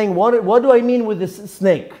 Hashem is saying, what do I mean with this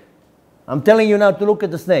snake? I'm telling you now to look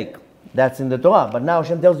at the snake. That's in the Torah. But now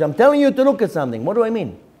Hashem tells you, I'm telling you to look at something. What do I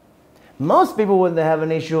mean? Most people, when they have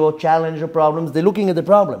an issue or challenge or problems, they're looking at the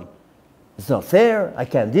problem. It's not fair. I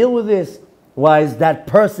can't deal with this. Why is that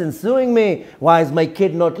person suing me? Why is my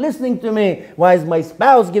kid not listening to me? Why is my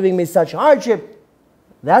spouse giving me such hardship?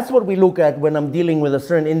 That's what we look at when I'm dealing with a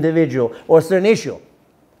certain individual or a certain issue.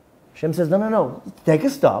 Hashem says, no. Take a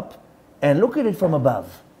stop and look at it from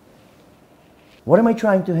above. What am I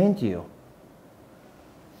trying to hint to you?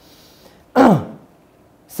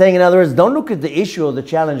 Saying, in other words, don't look at the issue or the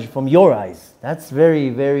challenge from your eyes. That's very,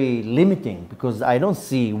 very limiting because I don't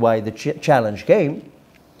see why the challenge came.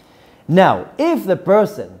 Now, if the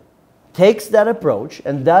person takes that approach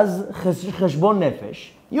and does cheshbon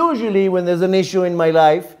nefesh, usually when there's an issue in my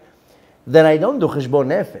life, then I don't do cheshbon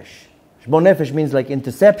nefesh. Cheshbon nefesh means like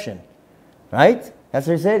interception, right? That's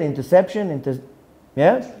what I said, interception,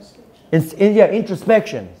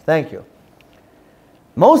 introspection. Thank you.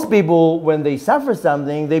 Most people, when they suffer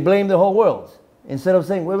something, they blame the whole world. Instead of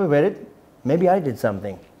saying, wait, maybe I did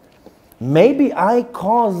something. Maybe I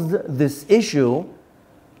caused this issue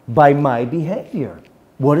by my behavior.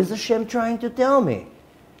 What is Hashem trying to tell me?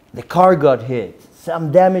 The car got hit,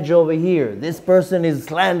 some damage over here, this person is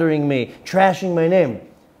slandering me, trashing my name.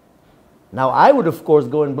 Now I would of course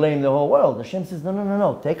go and blame the whole world. Hashem says,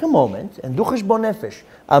 no, take a moment and do cheshbon nefesh.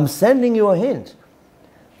 I'm sending you a hint.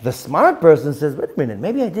 The smart person says, wait a minute,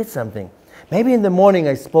 maybe I did something. Maybe in the morning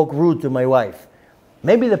I spoke rude to my wife.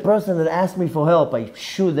 Maybe the person that asked me for help, I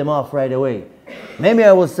shooed them off right away. Maybe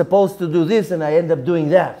I was supposed to do this and I end up doing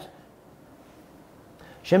that.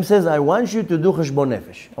 Hashem says, I want you to do cheshbon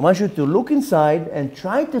nefesh. I want you to look inside and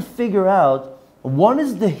try to figure out what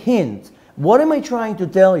is the hint. What am I trying to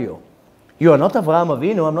tell you? You are not Avraham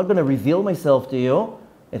Avinu. I'm not going to reveal myself to you.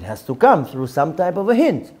 It has to come through some type of a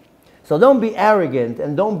hint. So don't be arrogant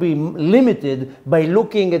and don't be limited by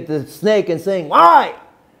looking at the snake and saying, why?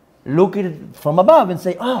 Look at it from above and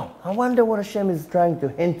say, oh, I wonder what Hashem is trying to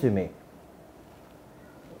hint to me.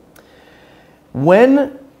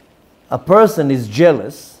 When a person is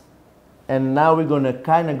jealous, and now we're going to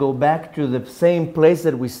kind of go back to the same place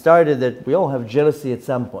that we started, that we all have jealousy at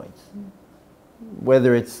some point.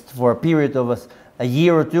 Whether it's for a period of a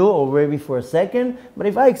year or two, or maybe for a second. But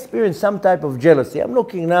if I experience some type of jealousy, I'm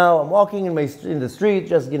looking now, I'm walking in the street,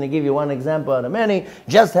 just going to give you one example out of many,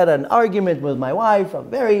 just had an argument with my wife, I'm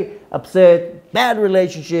very upset, bad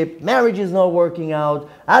relationship, marriage is not working out,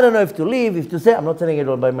 I don't know if to leave, if to say, I'm not telling it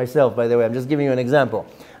all by myself, by the way, I'm just giving you an example.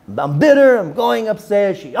 I'm bitter, I'm going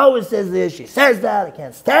upset, she always says this, she says that, I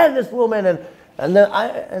can't stand this woman, and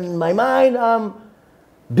then in my mind, I'm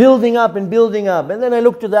building up. And then I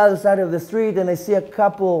look to the other side of the street and I see a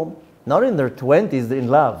couple, not in their 20s, in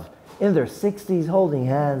love, in their 60s, holding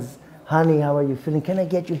hands. Honey, how are you feeling? Can I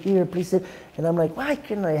get you here, please sit? And I'm like, why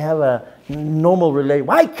can't I have a normal relationship?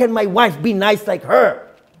 Why can't my wife be nice like her?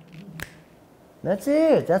 That's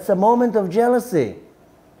it. That's a moment of jealousy.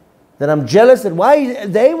 That I'm jealous at why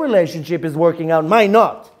their relationship is working out, mine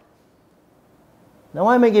not. Now,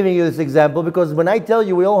 why am I giving you this example? Because when I tell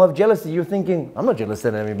you we all have jealousy, you're thinking, I'm not jealous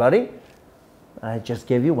at anybody. I just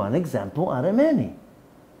gave you one example out of many.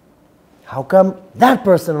 How come that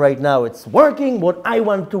person right now, it's working what I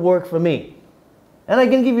want to work for me? And I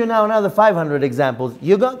can give you now another 500 examples.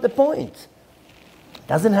 You got the point. It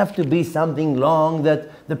doesn't have to be something long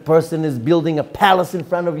that the person is building a palace in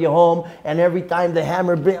front of your home and every time the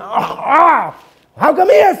hammer how come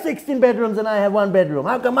he has 16 bedrooms and I have 1 bedroom?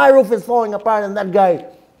 How come my roof is falling apart and that guy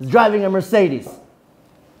is driving a Mercedes?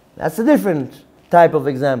 That's a different type of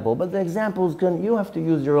example. But the examples you have to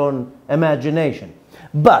use your own imagination.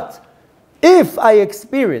 But if I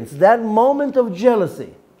experience that moment of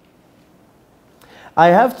jealousy, I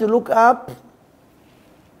have to look up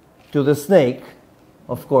to the snake.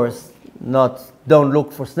 Of course, don't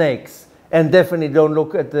look for snakes. And definitely don't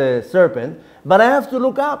look at the serpent. But I have to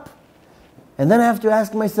look up. And then I have to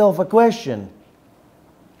ask myself a question.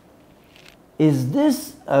 Is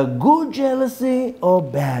this a good jealousy or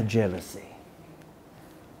bad jealousy?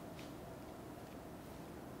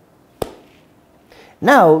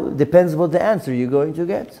 Now, depends what the answer you're going to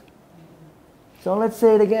get. So let's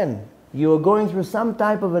say it again. You are going through some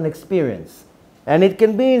type of an experience. And it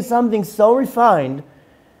can be in something so refined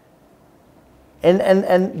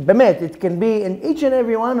And Bemet, it can be in each and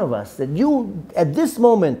every one of us that you, at this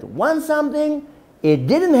moment, want something, it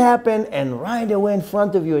didn't happen, and right away in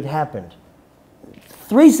front of you it happened.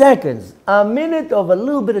 3 seconds, a minute of a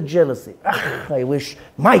little bit of jealousy. I wish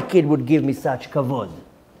my kid would give me such kavod.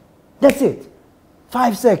 That's it.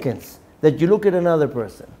 5 seconds that you look at another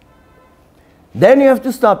person. Then you have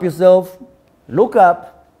to stop yourself, look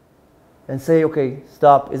up, and say, okay,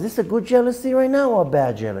 stop. Is this a good jealousy right now or a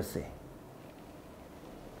bad jealousy?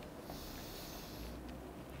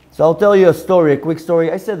 So I'll tell you a story, a quick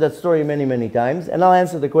story. I said that story many, many times, and I'll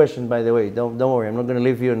answer the question, by the way. Don't worry, I'm not going to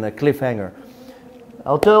leave you in a cliffhanger.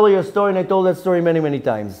 I'll tell you a story, and I told that story many, many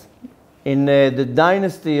times. In the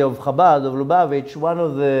dynasty of Chabad, of Lubavitch, one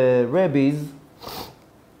of the rabbis,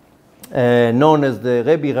 known as the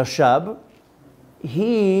Rabbi Rashab,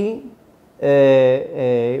 he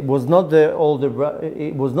was not the older brother,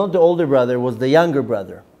 it was the younger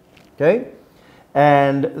brother. Okay?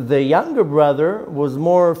 And the younger brother was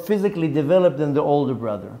more physically developed than the older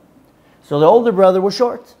brother. So the older brother was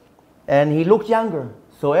short, and he looked younger.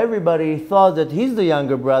 So everybody thought that he's the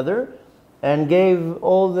younger brother and gave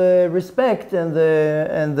all the respect and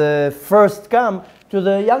the first come to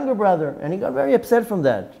the younger brother. And he got very upset from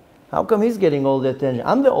that. How come he's getting all the attention?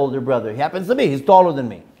 I'm the older brother. He happens to be. He's taller than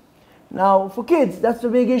me. Now, for kids, that's the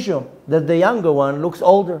big issue, that the younger one looks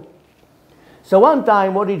older. So one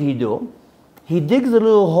time, what did he do? He digs a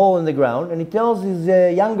little hole in the ground and he tells his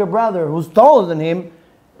younger brother, who's taller than him,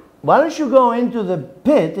 why don't you go into the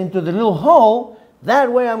pit, into the little hole,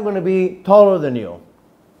 that way I'm going to be taller than you.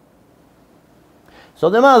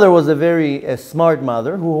 So the mother was a very smart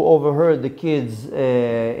mother who overheard the kids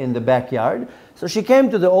in the backyard. So she came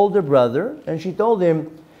to the older brother and she told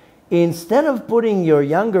him, instead of putting your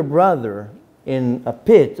younger brother in a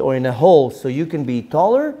pit or in a hole so you can be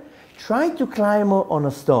taller, try to climb on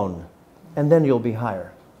a stone and then you'll be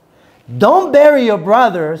higher. Don't bury your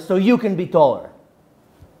brother so you can be taller.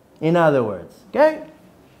 In other words, okay?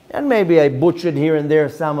 And maybe I butchered here and there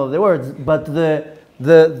some of the words, but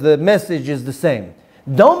the message is the same.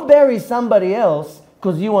 Don't bury somebody else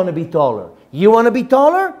because you want to be taller. You want to be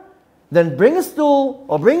taller? Then bring a stool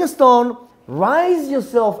or bring a stone, rise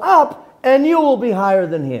yourself up, and you will be higher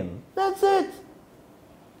than him. That's it.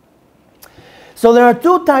 So there are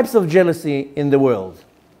two types of jealousy in the world.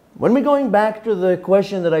 When we're going back to the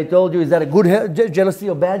question that I told you, is that a good jealousy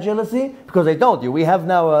or bad jealousy? Because I told you, we have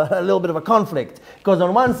now a little bit of a conflict. Because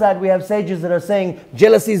on one side, we have sages that are saying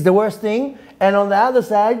jealousy is the worst thing. And on the other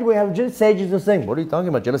side, we have sages that are saying, what are you talking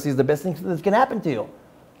about? Jealousy is the best thing that can happen to you.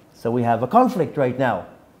 So we have a conflict right now,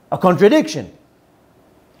 a contradiction.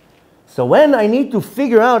 So when I need to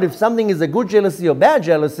figure out if something is a good jealousy or bad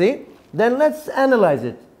jealousy, then let's analyze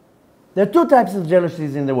it. There are two types of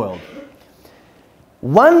jealousies in the world.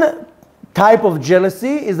 One type of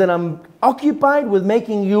jealousy is that I'm occupied with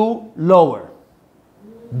making you lower,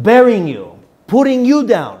 burying you, putting you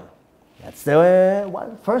down. That's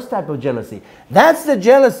the first type of jealousy. That's the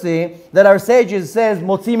jealousy that our sages says,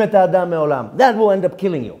 "Motzim et ha'adam me'olam." That will end up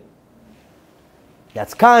killing you.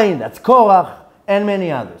 That's Cain, that's Korach, and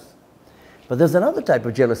many others. But there's another type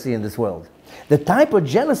of jealousy in this world. The type of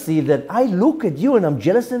jealousy that I look at you and I'm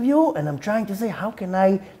jealous of you and I'm trying to say, how can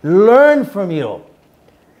I learn from you?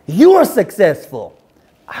 You are successful.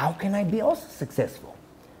 How can I be also successful?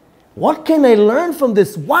 What can I learn from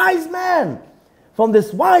this wise man? From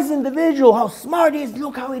this wise individual? How smart he is.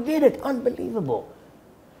 Look how he did it. Unbelievable.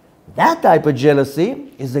 That type of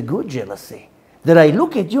jealousy is a good jealousy. That I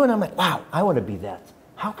look at you and I'm like, wow, I want to be that.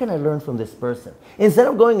 How can I learn from this person? Instead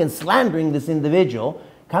of going and slandering this individual,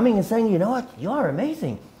 coming and saying, you know what, you are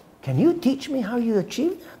amazing. Can you teach me how you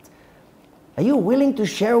achieved that? Are you willing to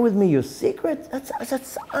share with me your secret?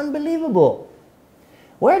 That's unbelievable.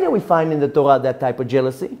 Where do we find in the Torah that type of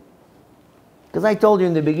jealousy? Because I told you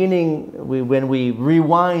in the beginning, when we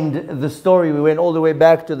rewind the story, we went all the way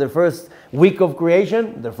back to the first week of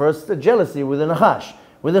creation, the first jealousy with the Nachash,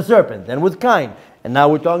 with the serpent, and with Cain. And now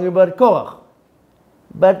we're talking about Korach.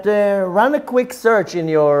 But run a quick search in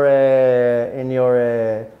your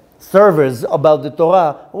servers about the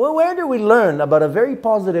Torah. Well, where do we learn about a very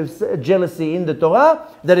positive jealousy in the Torah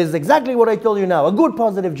that is exactly what I told you now, a good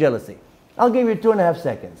positive jealousy? I'll give you 2.5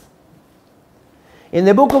 seconds. In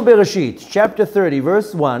the book of Bereshit, chapter 30,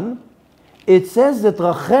 verse 1, it says that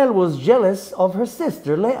Rachel was jealous of her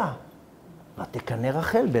sister Leah. ותקנא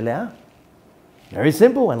Rachel בלאה. Very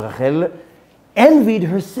simple, and Rachel envied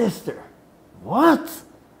her sister. What?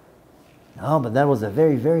 No, but that was a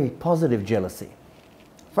very, very positive jealousy.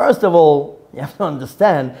 First of all, you have to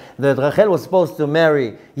understand that Rachel was supposed to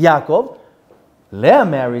marry Yaakov. Leah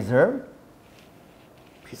marries her.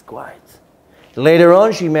 She's quiet. Later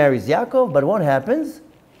on, she marries Yaakov, but what happens?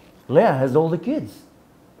 Leah has all the kids.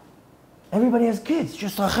 Everybody has kids.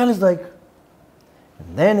 Just Rachel is like...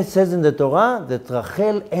 And then it says in the Torah that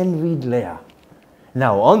Rachel envied Leah.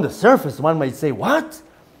 Now, on the surface, one might say, what?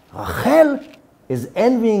 Rachel is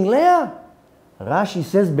envying Leah? Rashi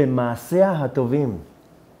says, b'maasea hatovim.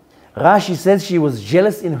 Rashi says she was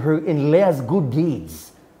jealous in Leah's good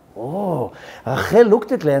deeds. Oh, Rachel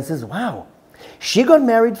looked at Leah and says, wow, she got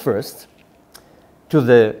married first to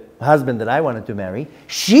the husband that I wanted to marry.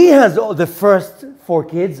 She has all the first 4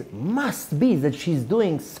 kids. Must be that she's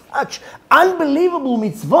doing such unbelievable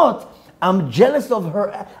mitzvot. I'm jealous of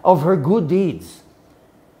her good deeds.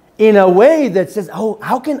 In a way that says, oh,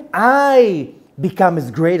 how can I become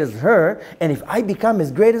as great as her? And if I become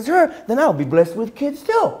as great as her, then I'll be blessed with kids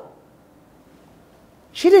too.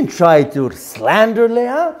 She didn't try to slander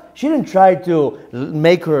Leah. She didn't try to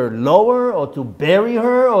make her lower or to bury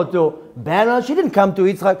her or to ban her. She didn't come to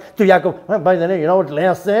Yitzchak, to Yaakov, by the name, you know what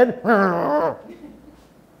Leah said?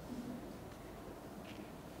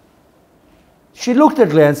 She looked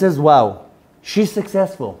at Leah and says, wow, she's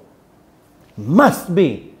successful. Must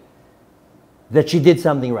be that she did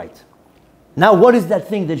something right. Now, what is that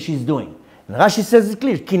thing that she's doing? And Rashi says it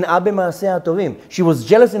clear, kin'a b'maaseh hatovim. She was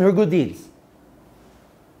jealous in her good deeds.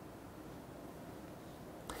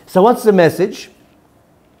 So what's the message?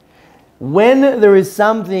 When there is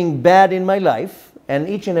something bad in my life, and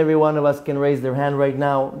each and every one of us can raise their hand right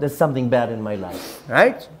now, there's something bad in my life,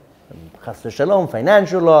 right? Chas v'shalom,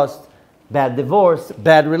 financial loss, bad divorce,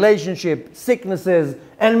 bad relationship, sicknesses,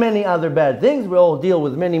 and many other bad things. We all deal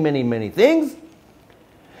with many, many, many things.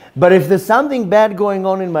 But if there's something bad going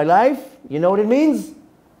on in my life, you know what it means?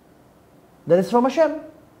 That it's from Hashem.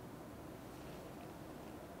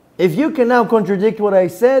 If you can now contradict what I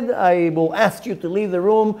said, I will ask you to leave the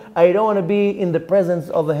room. I don't want to be in the presence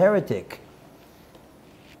of a heretic.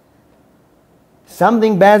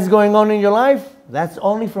 Something bad's going on in your life, that's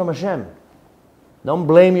only from Hashem. Don't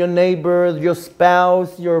blame your neighbor, your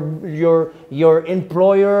spouse, your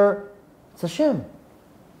employer. It's Hashem.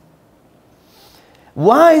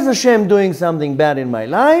 Why is Hashem doing something bad in my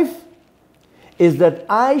life? Is that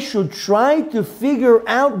I should try to figure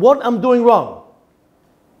out what I'm doing wrong.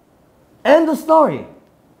 End the story.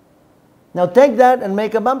 Now take that and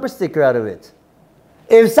make a bumper sticker out of it.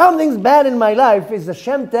 If something's bad in my life, is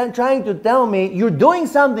Hashem trying to tell me, you're doing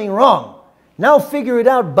something wrong. Now figure it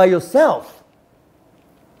out by yourself.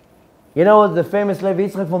 You know what the famous Levi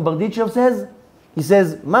Yitzchak from Berditchev says? He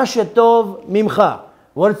says, Ma shetov mimcha.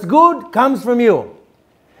 What's good comes from you.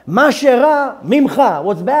 Ma shera mimcha.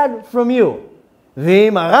 What's bad from you.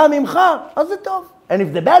 V'im hara mimcha, az tov. And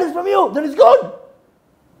if the bad is from you, then it's good.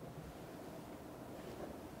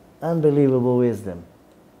 Unbelievable wisdom.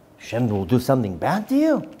 Hashem will do something bad to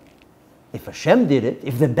you. If Hashem did it,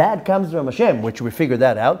 if the bad comes from Hashem, which we figured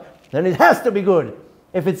that out, then it has to be good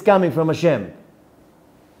if it's coming from Hashem.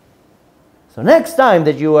 So next time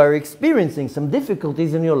that you are experiencing some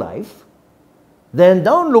difficulties in your life, then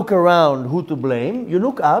don't look around who to blame. You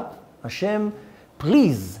look up, Hashem,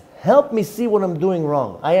 please help me see what I'm doing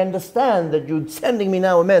wrong. I understand that you're sending me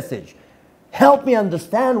now a message. Help me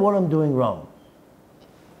understand what I'm doing wrong.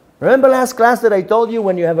 Remember last class that I told you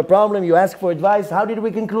when you have a problem, you ask for advice? How did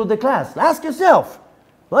we conclude the class? Ask yourself.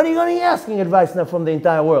 What are you going to be asking advice now from the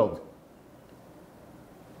entire world?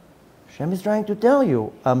 Hashem is trying to tell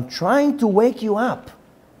you, I'm trying to wake you up.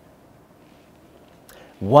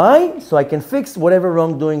 Why? So I can fix whatever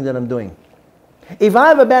wrongdoing that I'm doing. If I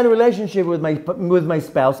have a bad relationship with my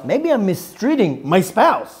spouse, maybe I'm mistreating my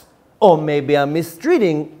spouse. Or maybe I'm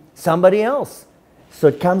mistreating somebody else. So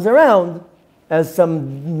it comes around as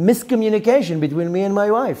some miscommunication between me and my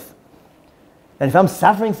wife. And if I'm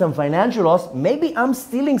suffering some financial loss, maybe I'm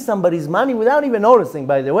stealing somebody's money without even noticing,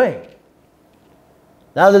 by the way.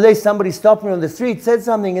 The other day somebody stopped me on the street, said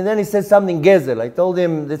something, and then he said something gezel. I told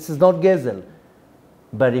him, this is not gezel.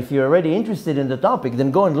 But if you're already interested in the topic, then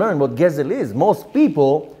go and learn what gezel is. Most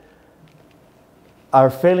people are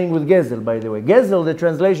failing with gezel, by the way. Gezel, the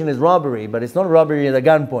translation is robbery, but it's not robbery at a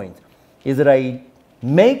gunpoint. Is that I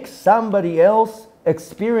make somebody else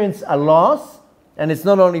experience a loss, and it's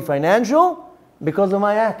not only financial, because of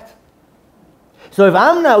my act. So if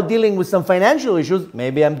I'm now dealing with some financial issues,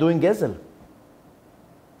 maybe I'm doing gezel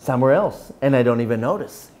somewhere else, and I don't even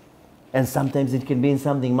notice. And sometimes it can be in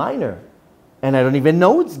something minor, and I don't even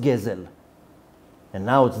know it's gezel. And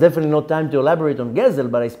now it's definitely not time to elaborate on gezel,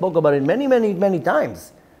 but I spoke about it many, many, many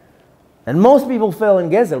times. And most people fail in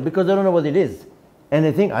gezel because they don't know what it is. And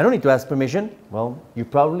they think, I don't need to ask permission. Well, you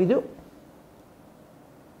probably do.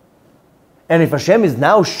 And if Hashem is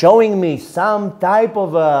now showing me some type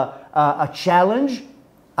of a challenge,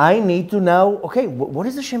 I need to now, okay, what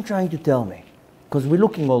is Hashem trying to tell me? Because we're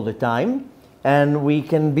looking all the time, and we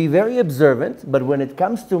can be very observant, but when it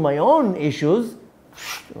comes to my own issues,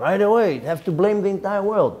 right away, I have to blame the entire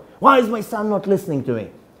world. Why is my son not listening to me?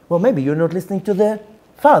 Well, maybe you're not listening to the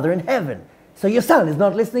Father in heaven, so your son is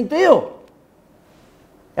not listening to you.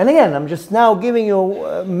 And again, I'm just now giving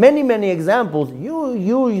you many, many examples. You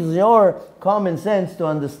use your common sense to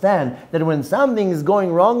understand that when something is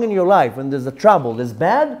going wrong in your life, when there's a trouble, there's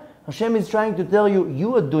bad, Hashem is trying to tell you,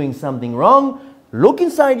 you are doing something wrong. Look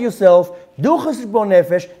inside yourself, do cheshbon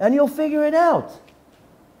nefesh, and you'll figure it out.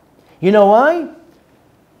 You know why?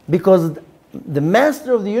 Because the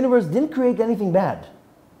master of the universe didn't create anything bad.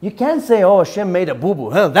 You can't say, oh, Hashem made a boo-boo.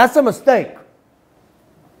 Huh, that's a mistake.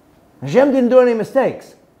 Hashem didn't do any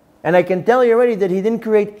mistakes. And I can tell you already that he didn't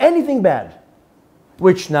create anything bad.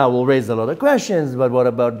 Which now will raise a lot of questions, but what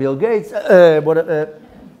about Bill Gates?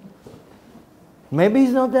 Maybe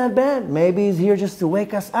he's not that bad. Maybe he's here just to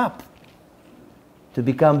wake us up, to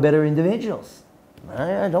become better individuals.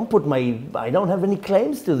 I don't have any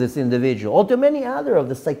claims to this individual, or to many other of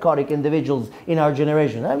the psychotic individuals in our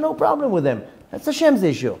generation. I have no problem with them. That's Hashem's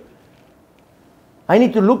issue. I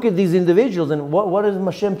need to look at these individuals and what is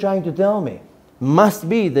Hashem trying to tell me? Must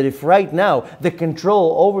be that if right now the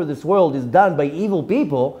control over this world is done by evil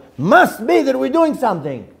people, must be that we're doing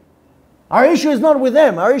something. Our issue is not with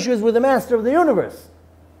them. Our issue is with the master of the universe.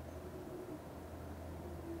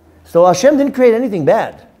 So Hashem didn't create anything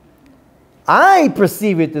bad. I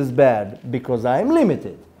perceive it as bad because I am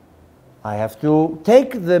limited. I have to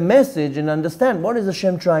take the message and understand what is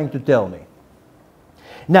Hashem trying to tell me.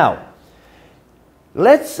 Now,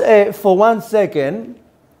 let's for 1 second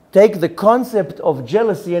take the concept of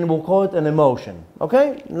jealousy and we'll call it an emotion.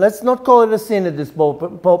 Okay? Let's not call it a sin at this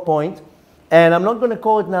point. And I'm not going to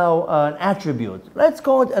call it now an attribute. Let's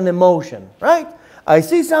call it an emotion. Right? I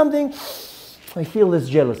see something, I feel this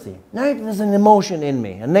jealousy. Right? There's an emotion in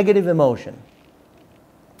me, a negative emotion.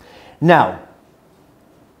 Now,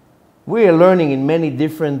 we are learning in many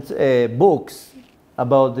different books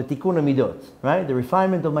about the Tikkun HaMidot, right? The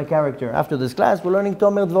refinement of my character. After this class, we're learning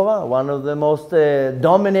Tomer Dvorah, one of the most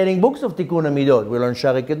dominating books of Tikkun HaMidot. We learn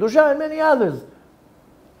Shari Kedusha and many others.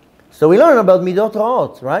 So we learn about Midot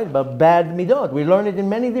Ra'ot, right? About bad Midot. We learn it in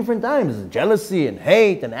many different times. Jealousy and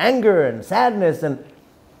hate and anger and sadness.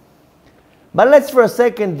 But let's for a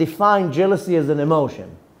second define jealousy as an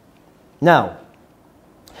emotion. Now,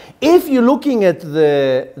 if you're looking at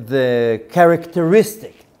the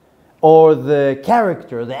characteristic or the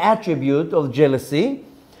character, the attribute of jealousy,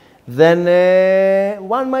 then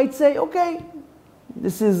one might say, okay,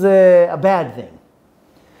 this is a bad thing.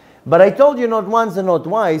 But I told you not once and not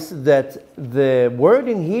twice that the word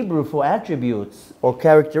in Hebrew for attributes or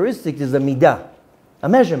characteristics is a midah, a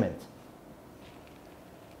measurement.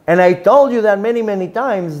 And I told you that many, many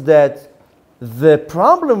times that the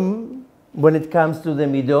problem when it comes to the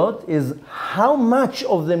midot is how much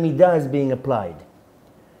of the midah is being applied.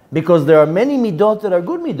 Because there are many midot that are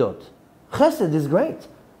good midot. Chesed is great,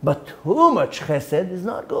 but too much chesed is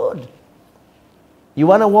not good. You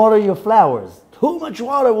want to water your flowers. Too much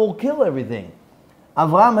water will kill everything.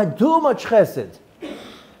 Avraham had too much chesed.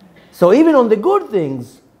 So even on the good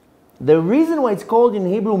things, the reason why it's called in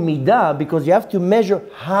Hebrew midah, because you have to measure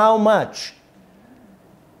how much.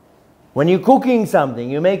 When you're cooking something,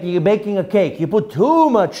 you're baking a cake, you put too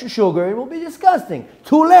much sugar, it will be disgusting.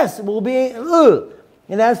 Too less, it will be, ugh.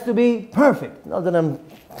 It has to be perfect. Not that I'm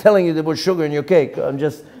telling you to put sugar in your cake. I'm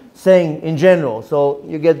just saying in general, so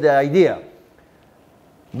you get the idea.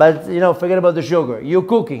 But, forget about the sugar. You're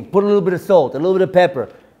cooking. Put a little bit of salt, a little bit of pepper.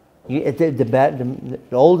 The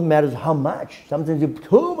old matter is how much. Sometimes you put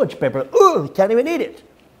too much pepper. Ugh, you can't even eat it.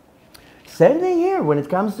 Same thing here when it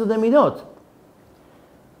comes to the midot.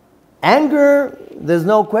 Anger, there's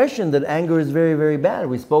no question that anger is very, very bad.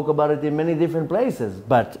 We spoke about it in many different places.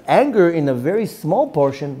 But anger in a very small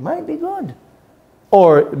portion might be good.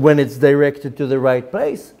 Or when it's directed to the right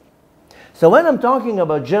place. So when I'm talking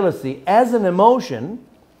about jealousy as an emotion,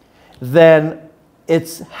 then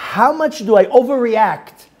it's how much do I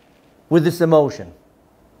overreact with this emotion.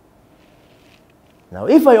 Now,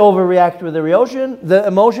 if I overreact with the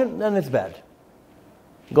emotion, then it's bad.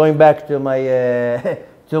 Going back to my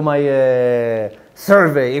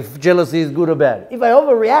survey, if jealousy is good or bad. If I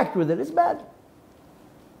overreact with it, it's bad.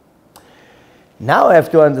 Now I have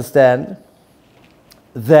to understand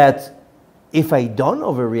that if I don't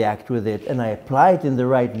overreact with it and I apply it in the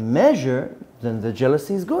right measure, then the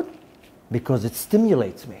jealousy is good because it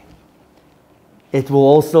stimulates me. It will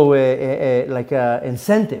also like an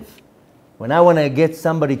incentive. When I want to get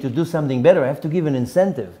somebody to do something better, I have to give an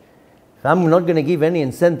incentive. If I'm not going to give any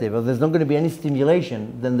incentive, or there's not going to be any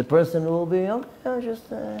stimulation, then the person will be, okay, just...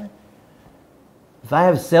 If I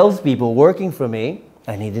have salespeople working for me,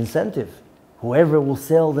 I need incentive. Whoever will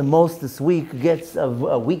sell the most this week gets a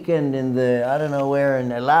weekend in the, I don't know where, in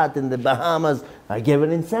Eilat, in the Bahamas. I give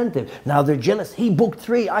an incentive. Now they're jealous. He booked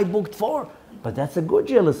 3, I booked 4. But that's a good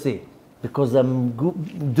jealousy because I'm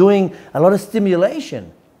doing a lot of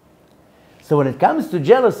stimulation. So when it comes to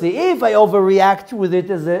jealousy, if I overreact with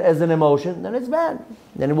it as an emotion, then it's bad.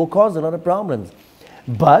 Then it will cause a lot of problems.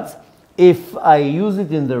 But if I use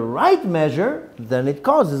it in the right measure, then it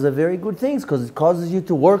causes a very good things because it causes you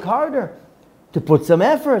to work harder, to put some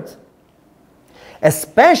effort.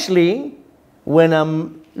 Especially when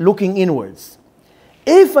I'm looking inwards.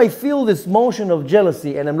 If I feel this motion of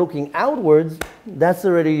jealousy and I'm looking outwards, that's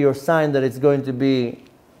already your sign that it's going to be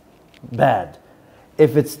bad.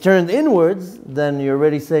 If it's turned inwards, then you're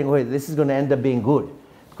already saying, wait, this is going to end up being good.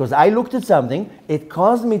 Because I looked at something, it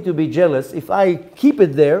caused me to be jealous. If I keep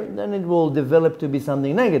it there, then it will develop to be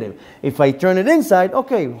something negative. If I turn it inside,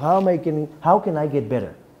 okay, how can I get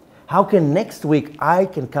better? How can next week I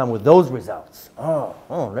can come with those results?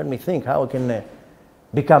 Let me think how I can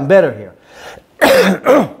become better here.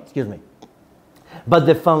 Excuse me. But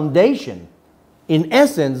the foundation, in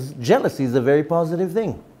essence, jealousy is a very positive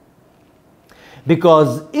thing.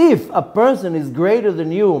 Because if a person is greater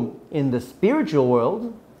than you in the spiritual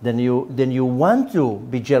world, then you want to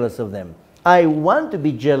be jealous of them. I want to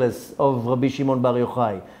be jealous of Rabbi Shimon Bar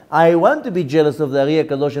Yochai. I want to be jealous of the Ari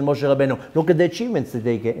HaKadosh and Moshe Rabbeinu. Look at the achievements that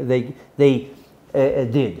they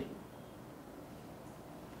did.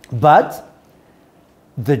 But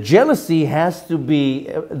the jealousy has to be,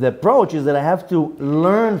 the approach is that I have to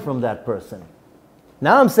learn from that person.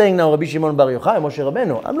 Now I'm saying now Rabbi Shimon Bar Yochai, Moshe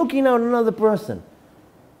Rabbeinu. I'm looking now at another person.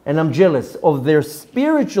 And I'm jealous of their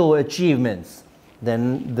spiritual achievements.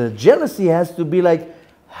 Then the jealousy has to be like,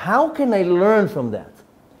 how can I learn from that?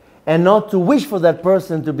 And not to wish for that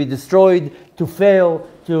person to be destroyed, to fail,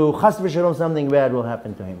 to chas v'shalom, something bad will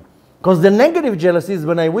happen to him. Because the negative jealousy is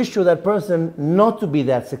when I wish to that person not to be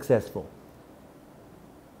that successful.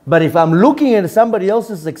 But if I'm looking at somebody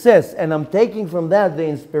else's success and I'm taking from that the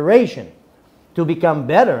inspiration to become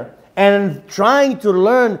better and trying to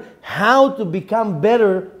learn how to become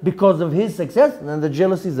better because of his success, then the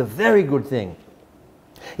jealousy is a very good thing.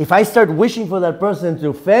 If I start wishing for that person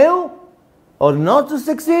to fail or not to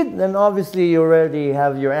succeed, then obviously you already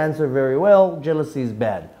have your answer very well. Jealousy is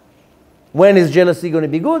bad. When is jealousy going to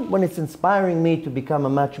be good? When it's inspiring me to become a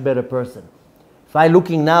much better person. If I'm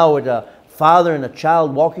looking now at a father and a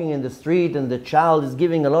child walking in the street and the child is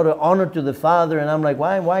giving a lot of honor to the father and I'm like,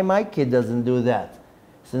 why my kid doesn't do that?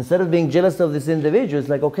 So instead of being jealous of this individual, it's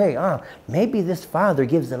like, okay, maybe this father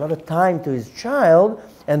gives a lot of time to his child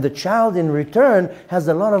and the child in return has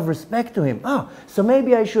a lot of respect to him. So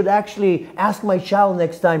maybe I should actually ask my child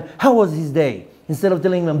next time, how was his day? Instead of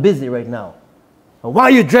telling him I'm busy right now. Why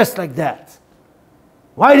are you dressed like that?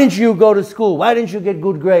 Why didn't you go to school? Why didn't you get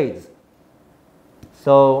good grades?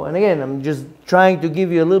 So, and again, I'm just trying to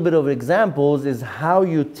give you a little bit of examples is how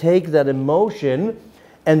you take that emotion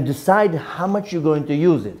and decide how much you're going to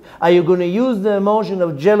use it. Are you going to use the emotion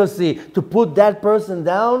of jealousy to put that person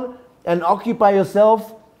down and occupy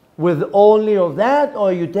yourself with only of that? Or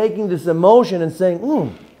are you taking this emotion and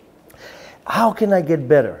saying, how can I get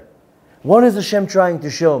better? What is Hashem trying to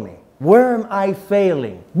show me? Where am I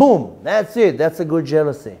failing? Boom, that's it. That's a good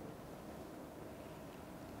jealousy.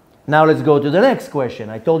 Now let's go to the next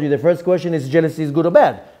question. I told you the first question is jealousy is good or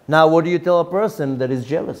bad. Now what do you tell a person that is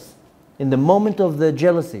jealous? In the moment of the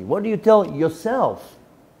jealousy, what do you tell yourself?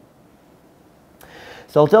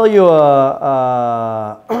 So I'll tell you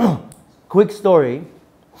a quick story.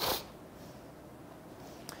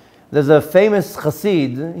 There's a famous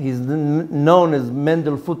Chassid, he's known as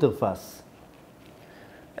Mendel Futterfass.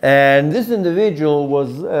 And this individual was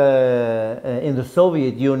in the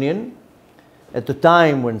Soviet Union at the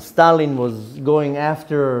time when Stalin was going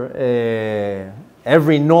after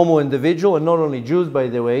every normal individual, and not only Jews, by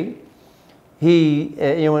the way.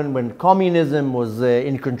 When communism was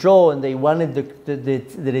in control and they wanted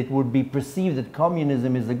that it would be perceived that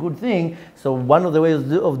communism is a good thing, so one of the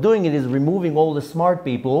ways of doing it is removing all the smart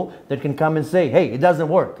people that can come and say, hey, it doesn't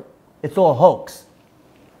work. It's all a hoax.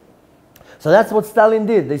 So that's what Stalin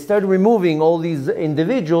did. They started removing all these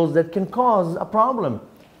individuals that can cause a problem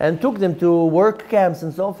and took them to work camps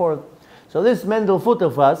and so forth. So this Mendel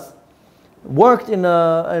Futterfass worked in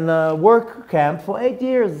a work camp for 8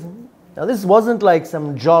 years. Now this wasn't like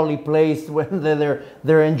some jolly place where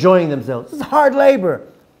they're enjoying themselves. It's hard labor,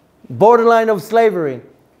 borderline of slavery.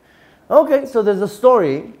 Okay, so there's a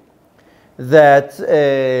story that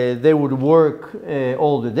they would work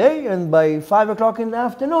all the day, and by 5 o'clock in the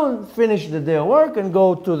afternoon, finish the day of work and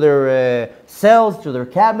go to their cells, to their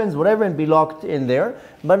cabins, whatever, and be locked in there.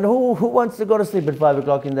 But who wants to go to sleep at 5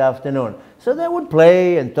 o'clock in the afternoon? So they would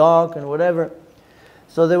play and talk and whatever.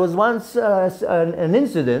 So there was once an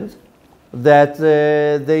incident that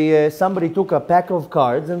somebody took a pack of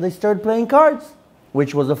cards and they started playing cards,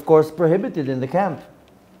 which was of course prohibited in the camp.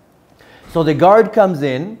 So the guard comes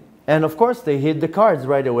in, and of course they hid the cards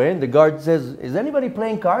right away, and the guard says, "Is anybody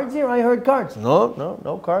playing cards here? I heard cards."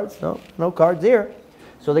 No cards, no cards here.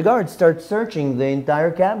 So the guard starts searching the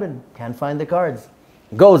entire cabin, can't find the cards.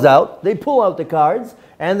 Goes out, they pull out the cards,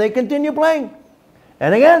 and they continue playing.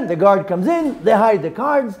 And again, the guard comes in, they hide the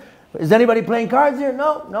cards. "Is anybody playing cards here?"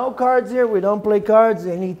 No cards here, we don't play cards.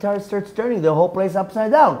 And he starts turning the whole place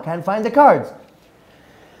upside down, can't find the cards.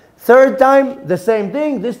 Third time, the same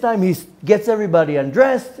thing. This time he gets everybody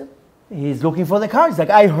undressed. He's looking for the cards.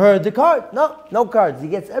 Like, "I heard the card." No cards. He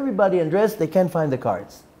gets everybody undressed. They can't find the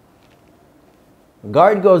cards. The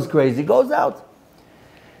guard goes crazy, goes out.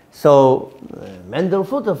 So Mendel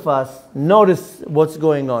Futterfass noticed what's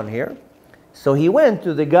going on here. So he went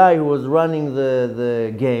to the guy who was running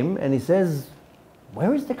the game, and he says,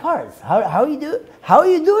 "Where is the cards? How are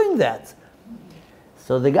you doing that?"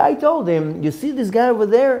 So the guy told him, "You see this guy over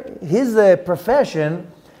there? His profession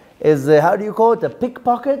is, how do you call it, a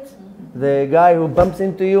pickpocket? The guy who bumps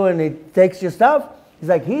into you and he takes your stuff.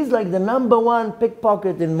 He's like the number one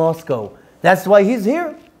pickpocket in Moscow. That's why he's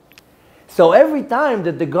here." So every time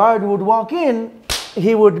that the guard would walk in,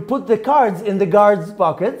 he would put the cards in the guard's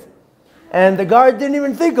pocket. And the guard didn't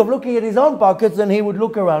even think of looking at his own pockets, and he would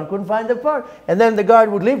look around, couldn't find the card. And then the guard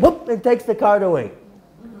would leave, whoop, and takes the card away.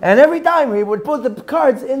 And every time he would put the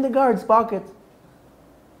cards in the guard's pocket.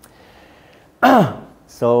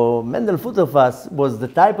 So Mendel Futterfass was the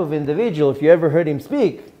type of individual, if you ever heard him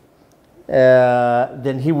speak,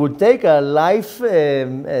 then he would take a life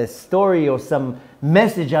story or some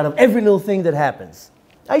message out of every little thing that happens.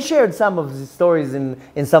 I shared some of his stories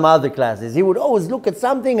in some other classes. He would always look at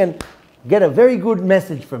something and get a very good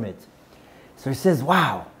message from it. So he says,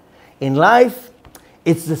 wow, in life,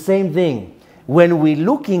 it's the same thing. When we're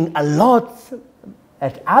looking a lot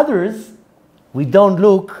at others, we don't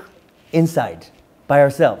look inside by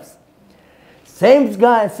ourselves. Same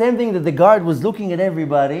thing that the guard was looking at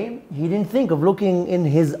everybody. He didn't think of looking in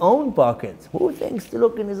his own pocket. Who thinks to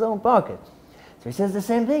look in his own pocket? So he says the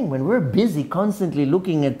same thing. When we're busy constantly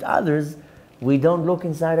looking at others, we don't look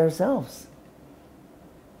inside ourselves.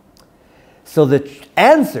 So the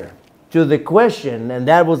answer to the question, and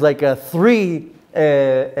that was like three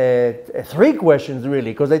questions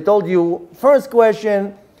really, because I told you, first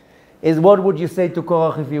question is, what would you say to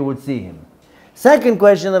Korach if you would see him? Second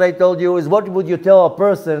question that I told you is, what would you tell a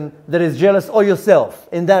person that is jealous or yourself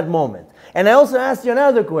in that moment? And I also asked you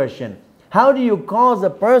another question. How do you cause a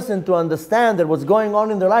person to understand that what's going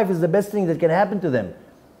on in their life is the best thing that can happen to them?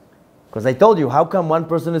 Because I told you, how come one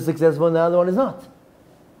person is successful and the other one is not?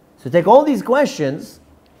 So take all these questions,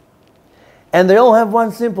 and they all have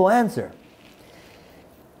one simple answer.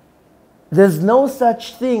 There's no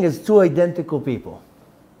such thing as two identical people.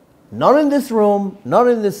 Not in this room, not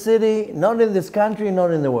in this city, not in this country,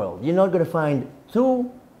 not in the world. You're not going to find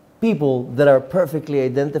two people that are perfectly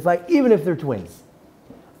identified, even if they're twins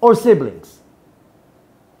or siblings.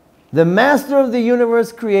 The master of the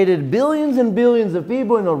universe created billions and billions of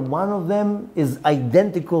people, and not one of them is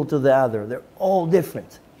identical to the other. They're all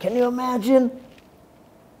different. Can you imagine?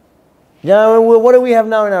 Yeah, what do we have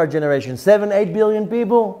now in our generation? 7, 8 billion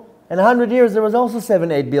people? In 100 years, there was also 7,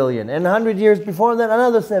 8 billion. And 100 years before that,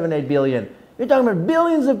 another 7, 8 billion. You're talking about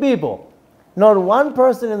billions of people. Not one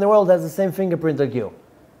person in the world has the same fingerprint like you.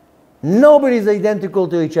 Nobody's identical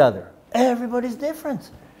to each other. Everybody's different.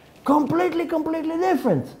 Completely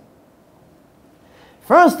different.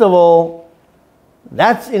 First of all,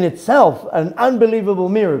 that's in itself an unbelievable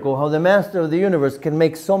miracle, how the master of the universe can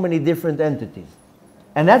make so many different entities.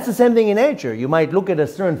 And that's the same thing in nature. You might look at a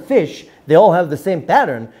certain fish, they all have the same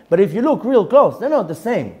pattern, but if you look real close, they're not the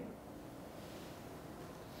same.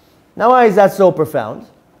 Now, why is that so profound?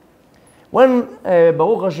 When,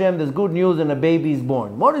 Baruch Hashem, there's good news and a baby is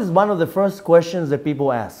born, what is one of the first questions that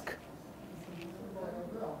people ask?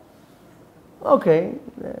 Okay.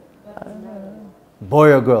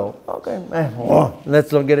 Boy or girl? Okay.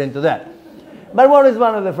 Let's not get into that. But what is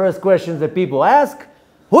one of the first questions that people ask?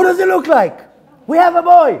 Who does it look like? We have a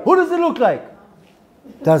boy. Who does it look like?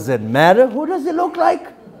 Does it matter who does it look like?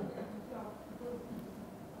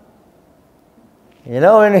 You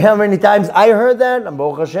know, and how many times I heard that?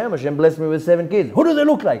 Baruch Hashem, Hashem blessed me with 7 kids. Who does it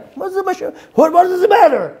look like? What does it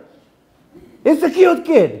matter? It's a cute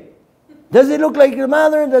kid. Does it look like the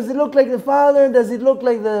mother? Does it look like the father? Does it look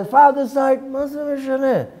like the father's side?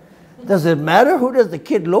 Does it matter who does the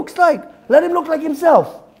kid looks like? Let him look like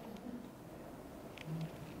himself.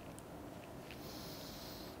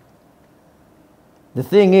 The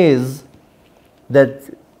thing is that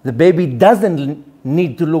the baby doesn't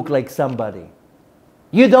need to look like somebody.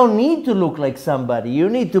 You don't need to look like somebody. You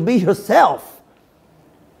need to be yourself.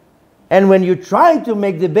 And when you try to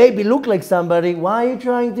make the baby look like somebody, why are you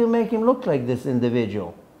trying to make him look like this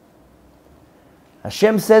individual?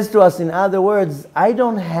 Hashem says to us, in other words, I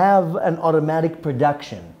don't have an automatic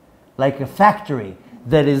production, like a factory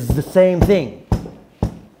that is the same thing.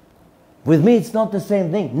 With me, it's not the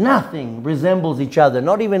same thing. Nothing resembles each other.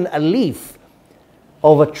 Not even a leaf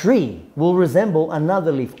of a tree will resemble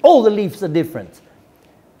another leaf. All the leaves are different.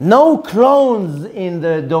 No clones in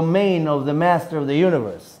the domain of the master of the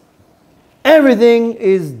universe. Everything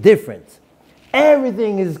is different.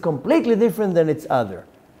 Everything is completely different than its other.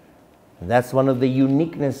 And that's one of the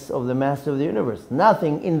uniqueness of the master of the universe.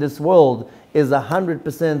 Nothing in this world is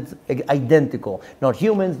 100% identical. Not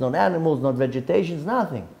humans, not animals, not vegetations,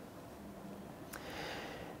 nothing.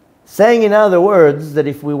 Saying in other words that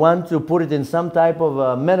if we want to put it in some type of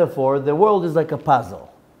a metaphor, the world is like a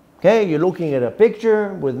puzzle. Okay, you're looking at a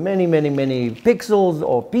picture with many, many, many pixels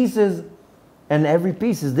or pieces, and every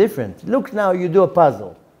piece is different. Look now, you do a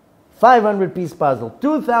puzzle. 500-piece puzzle,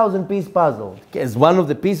 2,000-piece puzzle. Is one of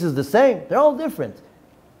the pieces the same? They're all different.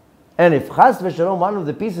 And if chas v'shalom, one of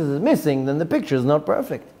the pieces is missing, then the picture is not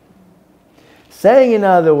perfect. Saying in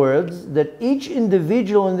other words, that each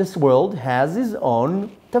individual in this world has his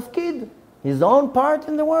own tafkid, his own part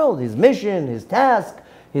in the world, his mission, his task,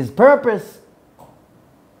 his purpose.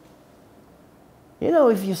 You know,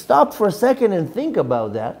 if you stop for a second and think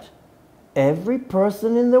about that, every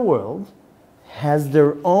person in the world has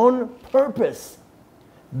their own purpose.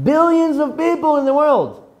 Billions of people in the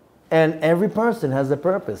world. And every person has a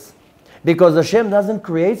purpose. Because Hashem doesn't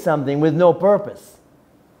create something with no purpose.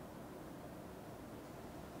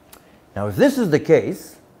 Now, if this is the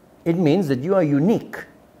case, it means that you are unique.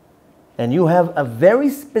 And you have a very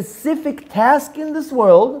specific task in this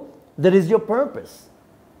world that is your purpose.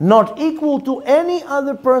 Not equal to any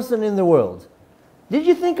other person in the world. Did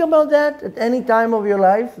you think about that at any time of your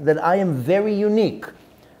life? That I am very unique.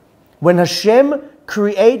 When Hashem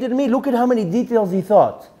created me, look at how many details He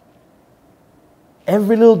thought.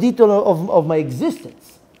 Every little detail of my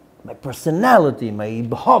existence. My personality, my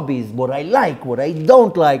hobbies, what I like, what I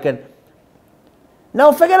don't like. And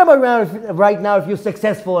now forget about right now if you're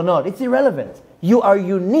successful or not. It's irrelevant. You are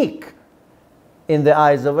unique in the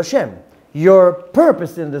eyes of Hashem. Your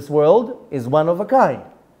purpose in this world is one of a kind.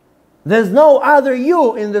 There's no other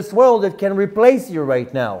you in this world that can replace you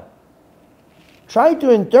right now. Try to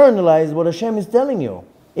internalize what Hashem is telling you.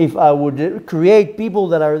 If I would create people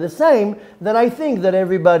that are the same, then I think that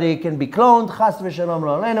everybody can be cloned, chas v'shalom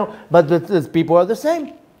lo aleinu, but the people are the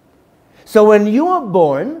same. So when you are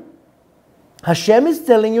born, Hashem is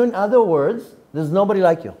telling you, in other words, there's nobody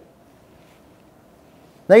like you.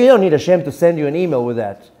 Now you don't need Hashem to send you an email with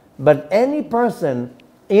that. But any person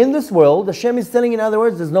in this world, Hashem is telling, in other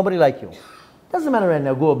words, there's nobody like you. Doesn't matter right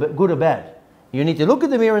now, good or bad. You need to look at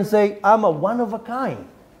the mirror and say, I'm a one of a kind.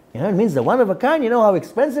 You know, it means the one of a kind. You know how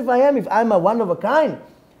expensive I am if I'm a one of a kind?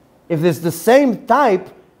 If it's the same type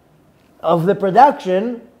of the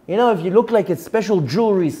production, you know, if you look like it's special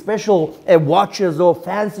jewelry, special watches or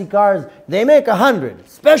fancy cars, they make 100.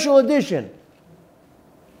 Special edition.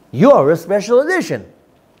 You are a special edition.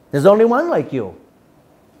 There's only one like you.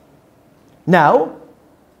 Now,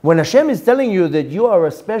 when Hashem is telling you that you are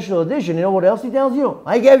a special edition, you know what else He tells you?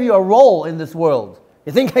 I gave you a role in this world.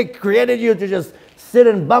 You think I created you to just sit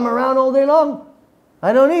and bum around all day long?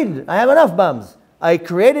 I don't need it. I have enough bums. I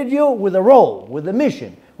created you with a role, with a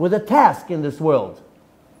mission, with a task in this world.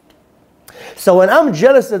 So when I'm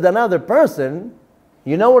jealous of another person,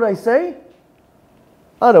 you know what I say?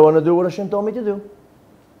 I don't want to do what Hashem told me to do.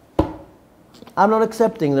 I'm not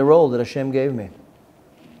accepting the role that Hashem gave me.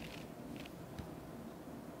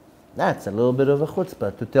 That's a little bit of a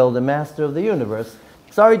chutzpah to tell the master of the universe,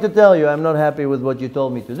 sorry to tell you, I'm not happy with what you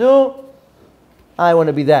told me to do. I want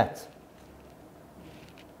to be that.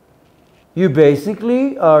 You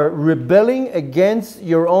basically are rebelling against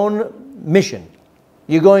your own mission.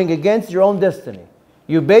 You're going against your own destiny.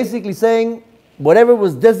 You're basically saying, whatever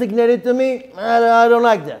was designated to me, I don't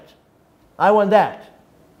like that. I want that.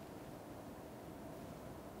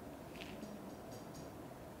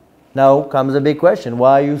 Now comes a big question.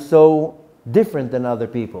 Why are you so different than other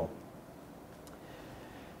people?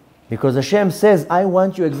 Because Hashem says, I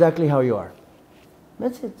want you exactly how you are.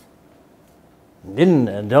 That's it. I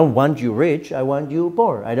don't want you rich, I want you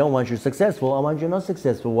poor. I don't want you successful, I want you not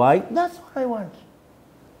successful. Why? That's what I want.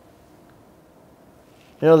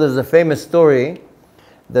 You know, there's a famous story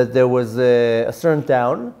that there was a certain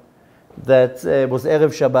town that was Erev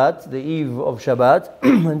Shabbat, the eve of Shabbat,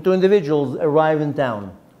 and two individuals arrive in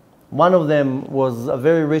town. One of them was a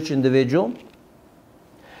very rich individual,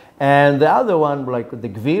 and the other one, like the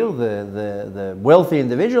Gvir, the wealthy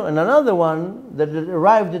individual, and another one that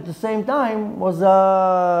arrived at the same time was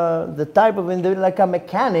the type of individual, like a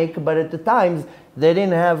mechanic, but at the times they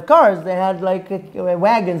didn't have cars, they had like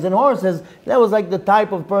wagons and horses. That was like the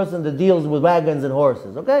type of person that deals with wagons and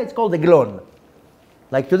horses, okay? It's called a glon.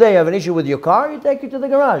 Like today you have an issue with your car, you take it to the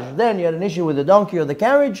garage. Then you had an issue with the donkey or the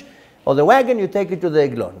carriage or the wagon, you take it to the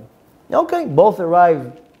glon. Okay, both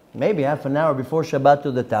arrive maybe half an hour before Shabbat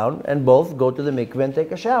to the town, and both go to the mikveh and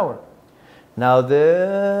take a shower. Now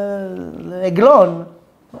the Eglon,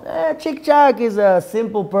 chick-chack, is a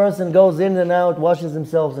simple person, goes in and out, washes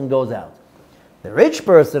himself and goes out. The rich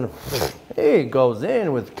person, he goes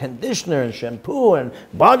in with conditioner and shampoo and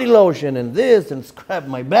body lotion and this, and scrub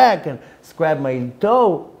my back and scrub my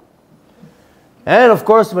toe. And of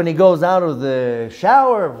course, when he goes out of the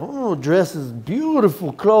shower, dresses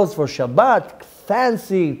beautiful clothes for Shabbat,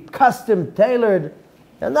 fancy, custom tailored.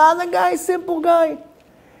 And the other guy, simple guy.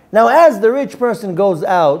 Now, as the rich person goes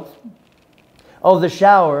out of the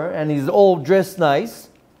shower and he's all dressed nice,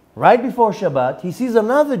 right before Shabbat, he sees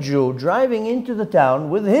another Jew driving into the town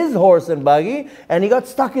with his horse and buggy, and he got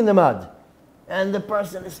stuck in the mud. And the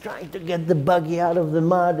person is trying to get the buggy out of the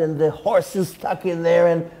mud, and the horse is stuck in there.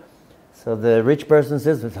 And so the rich person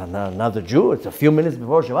says, "It's another Jew, it's a few minutes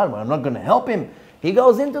before Shabbat, but I'm not going to help him." He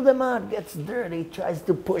goes into the mud, gets dirty, tries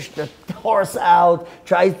to push the horse out,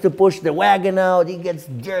 tries to push the wagon out. He gets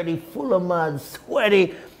dirty, full of mud,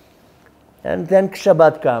 sweaty. And then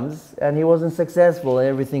Shabbat comes, and he wasn't successful.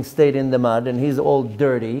 Everything stayed in the mud, and he's all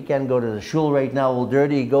dirty. He can't go to the shul right now, all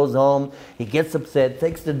dirty. He goes home, he gets upset,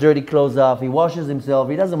 takes the dirty clothes off, he washes himself.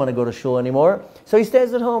 He doesn't want to go to shul anymore, so he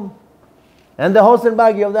stays at home. And the horse and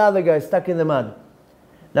buggy of the other guy is stuck in the mud.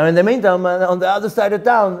 Now, in the meantime, on the other side of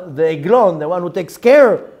town, the Eglon, the one who takes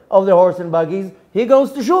care of the horse and buggies, he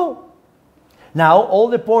goes to shul. Now, all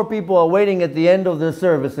the poor people are waiting at the end of the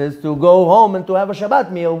services to go home and to have a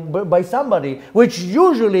Shabbat meal by somebody, which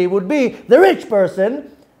usually would be the rich person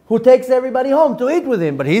who takes everybody home to eat with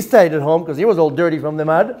him. But he stayed at home because he was all dirty from the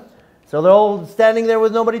mud. So they're all standing there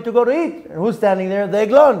with nobody to go to eat. And who's standing there? The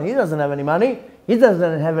Eglon. He doesn't have any money. He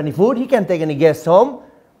doesn't have any food. He can't take any guests home.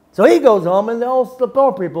 So he goes home, and all the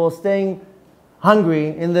poor people are staying hungry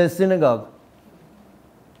in the synagogue.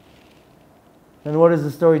 And what is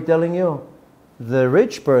the story telling you? The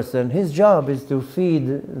rich person, his job is to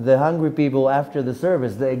feed the hungry people after the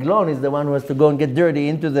service. The Eglon is the one who has to go and get dirty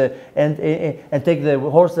into the and take the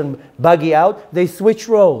horse and buggy out. They switch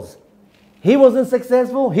roles. He wasn't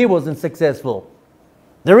successful. He wasn't successful.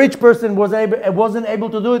 The rich person wasn't able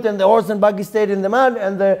to do it, and the horse and buggy stayed in the mud,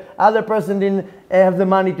 and the other person didn't have the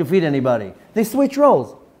money to feed anybody. They switch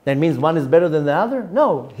roles. That means one is better than the other?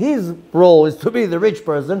 No. His role is to be the rich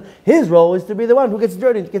person. His role is to be the one who gets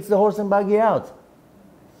dirty, gets the horse and buggy out.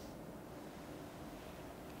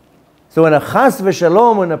 So when a chas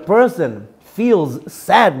v'shalom, when a person feels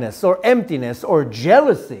sadness or emptiness or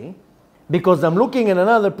jealousy, because I'm looking at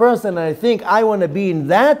another person and I think I want to be in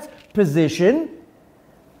that position,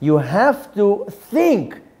 you have to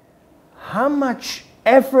think how much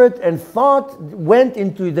effort and thought went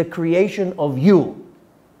into the creation of you.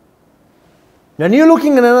 When you're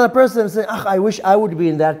looking at another person and saying, I wish I would be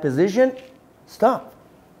in that position, stop.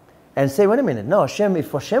 And say, wait a minute, no, Hashem,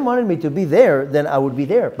 if Hashem wanted me to be there, then I would be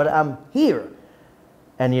there. But I'm here.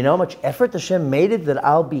 And you know how much effort Hashem made it that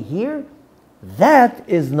I'll be here? That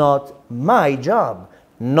is not my job,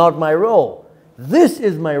 not my role. This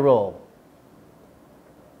is my role.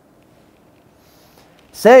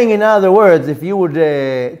 Saying in other words, if you would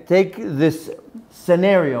take this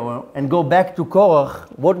scenario and go back to Korach,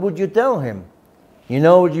 what would you tell him? You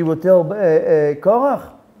know what you would tell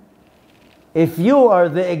Korach? If you are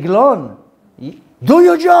the Eglon, do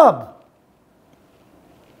your job.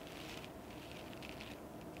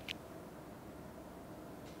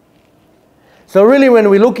 So really, when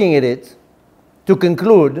we're looking at it, to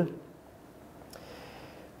conclude,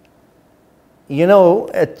 you know,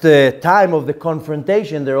 at the time of the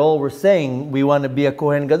confrontation, they all were saying, we want to be a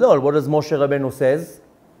Kohen Gadol. What does Moshe Rabbeinu says?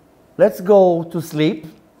 Let's go to sleep,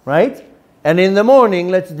 right? And in the morning,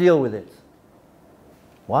 let's deal with it.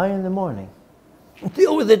 Why in the morning?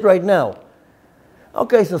 Deal with it right now.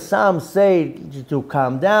 Okay, so some say to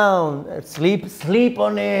calm down, sleep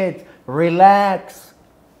on it, relax.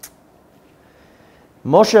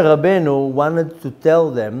 Moshe Rabbeinu wanted to tell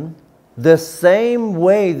them the same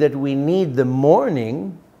way that we need the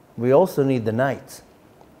morning, we also need the night.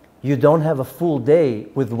 You don't have a full day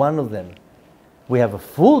with one of them. We have a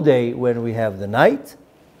full day when we have the night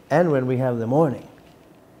and when we have the morning.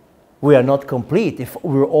 We are not complete if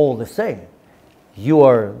we're all the same. You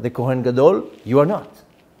are the Kohen Gadol, you are not.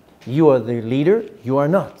 You are the leader, you are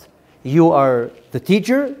not. You are the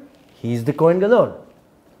teacher, he's the Kohen Gadol.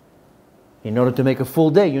 In order to make a full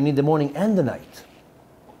day, you need the morning and the night.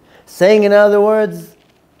 Saying in other words,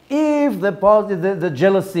 if the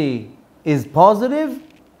jealousy is positive,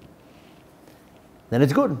 then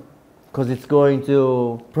it's good, because it's going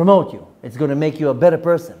to promote you. It's going to make you a better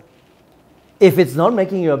person. If it's not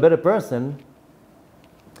making you a better person,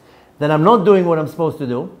 then I'm not doing what I'm supposed to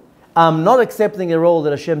do. I'm not accepting the role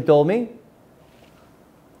that Hashem told me.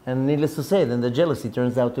 And needless to say, then the jealousy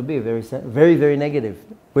turns out to be very, very, very negative,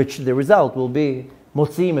 which the result will be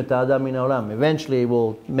motziim et ha'adam min ha'olam. Eventually, it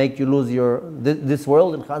will make you lose this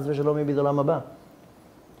world, and chas v'shalom maybe the olam haba.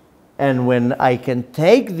 And when I can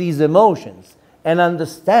take these emotions and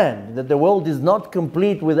understand that the world is not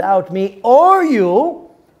complete without me or you,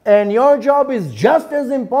 and your job is just as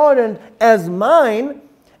important as mine,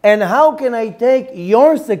 and how can I take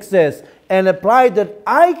your success and apply that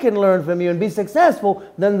I can learn from you and be successful,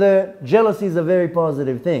 then the jealousy is a very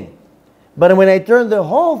positive thing. But when I turn the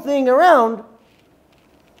whole thing around,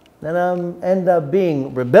 then I end up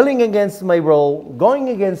rebelling against my role, going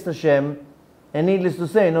against Hashem, and needless to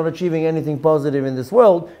say, not achieving anything positive in this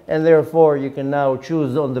world, and therefore you can now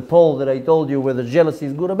choose on the poll that I told you whether jealousy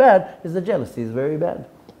is good or bad, is the jealousy is very bad.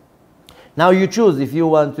 Now you choose if you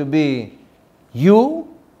want to be you,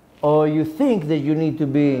 or you think that you need to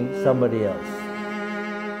be somebody else.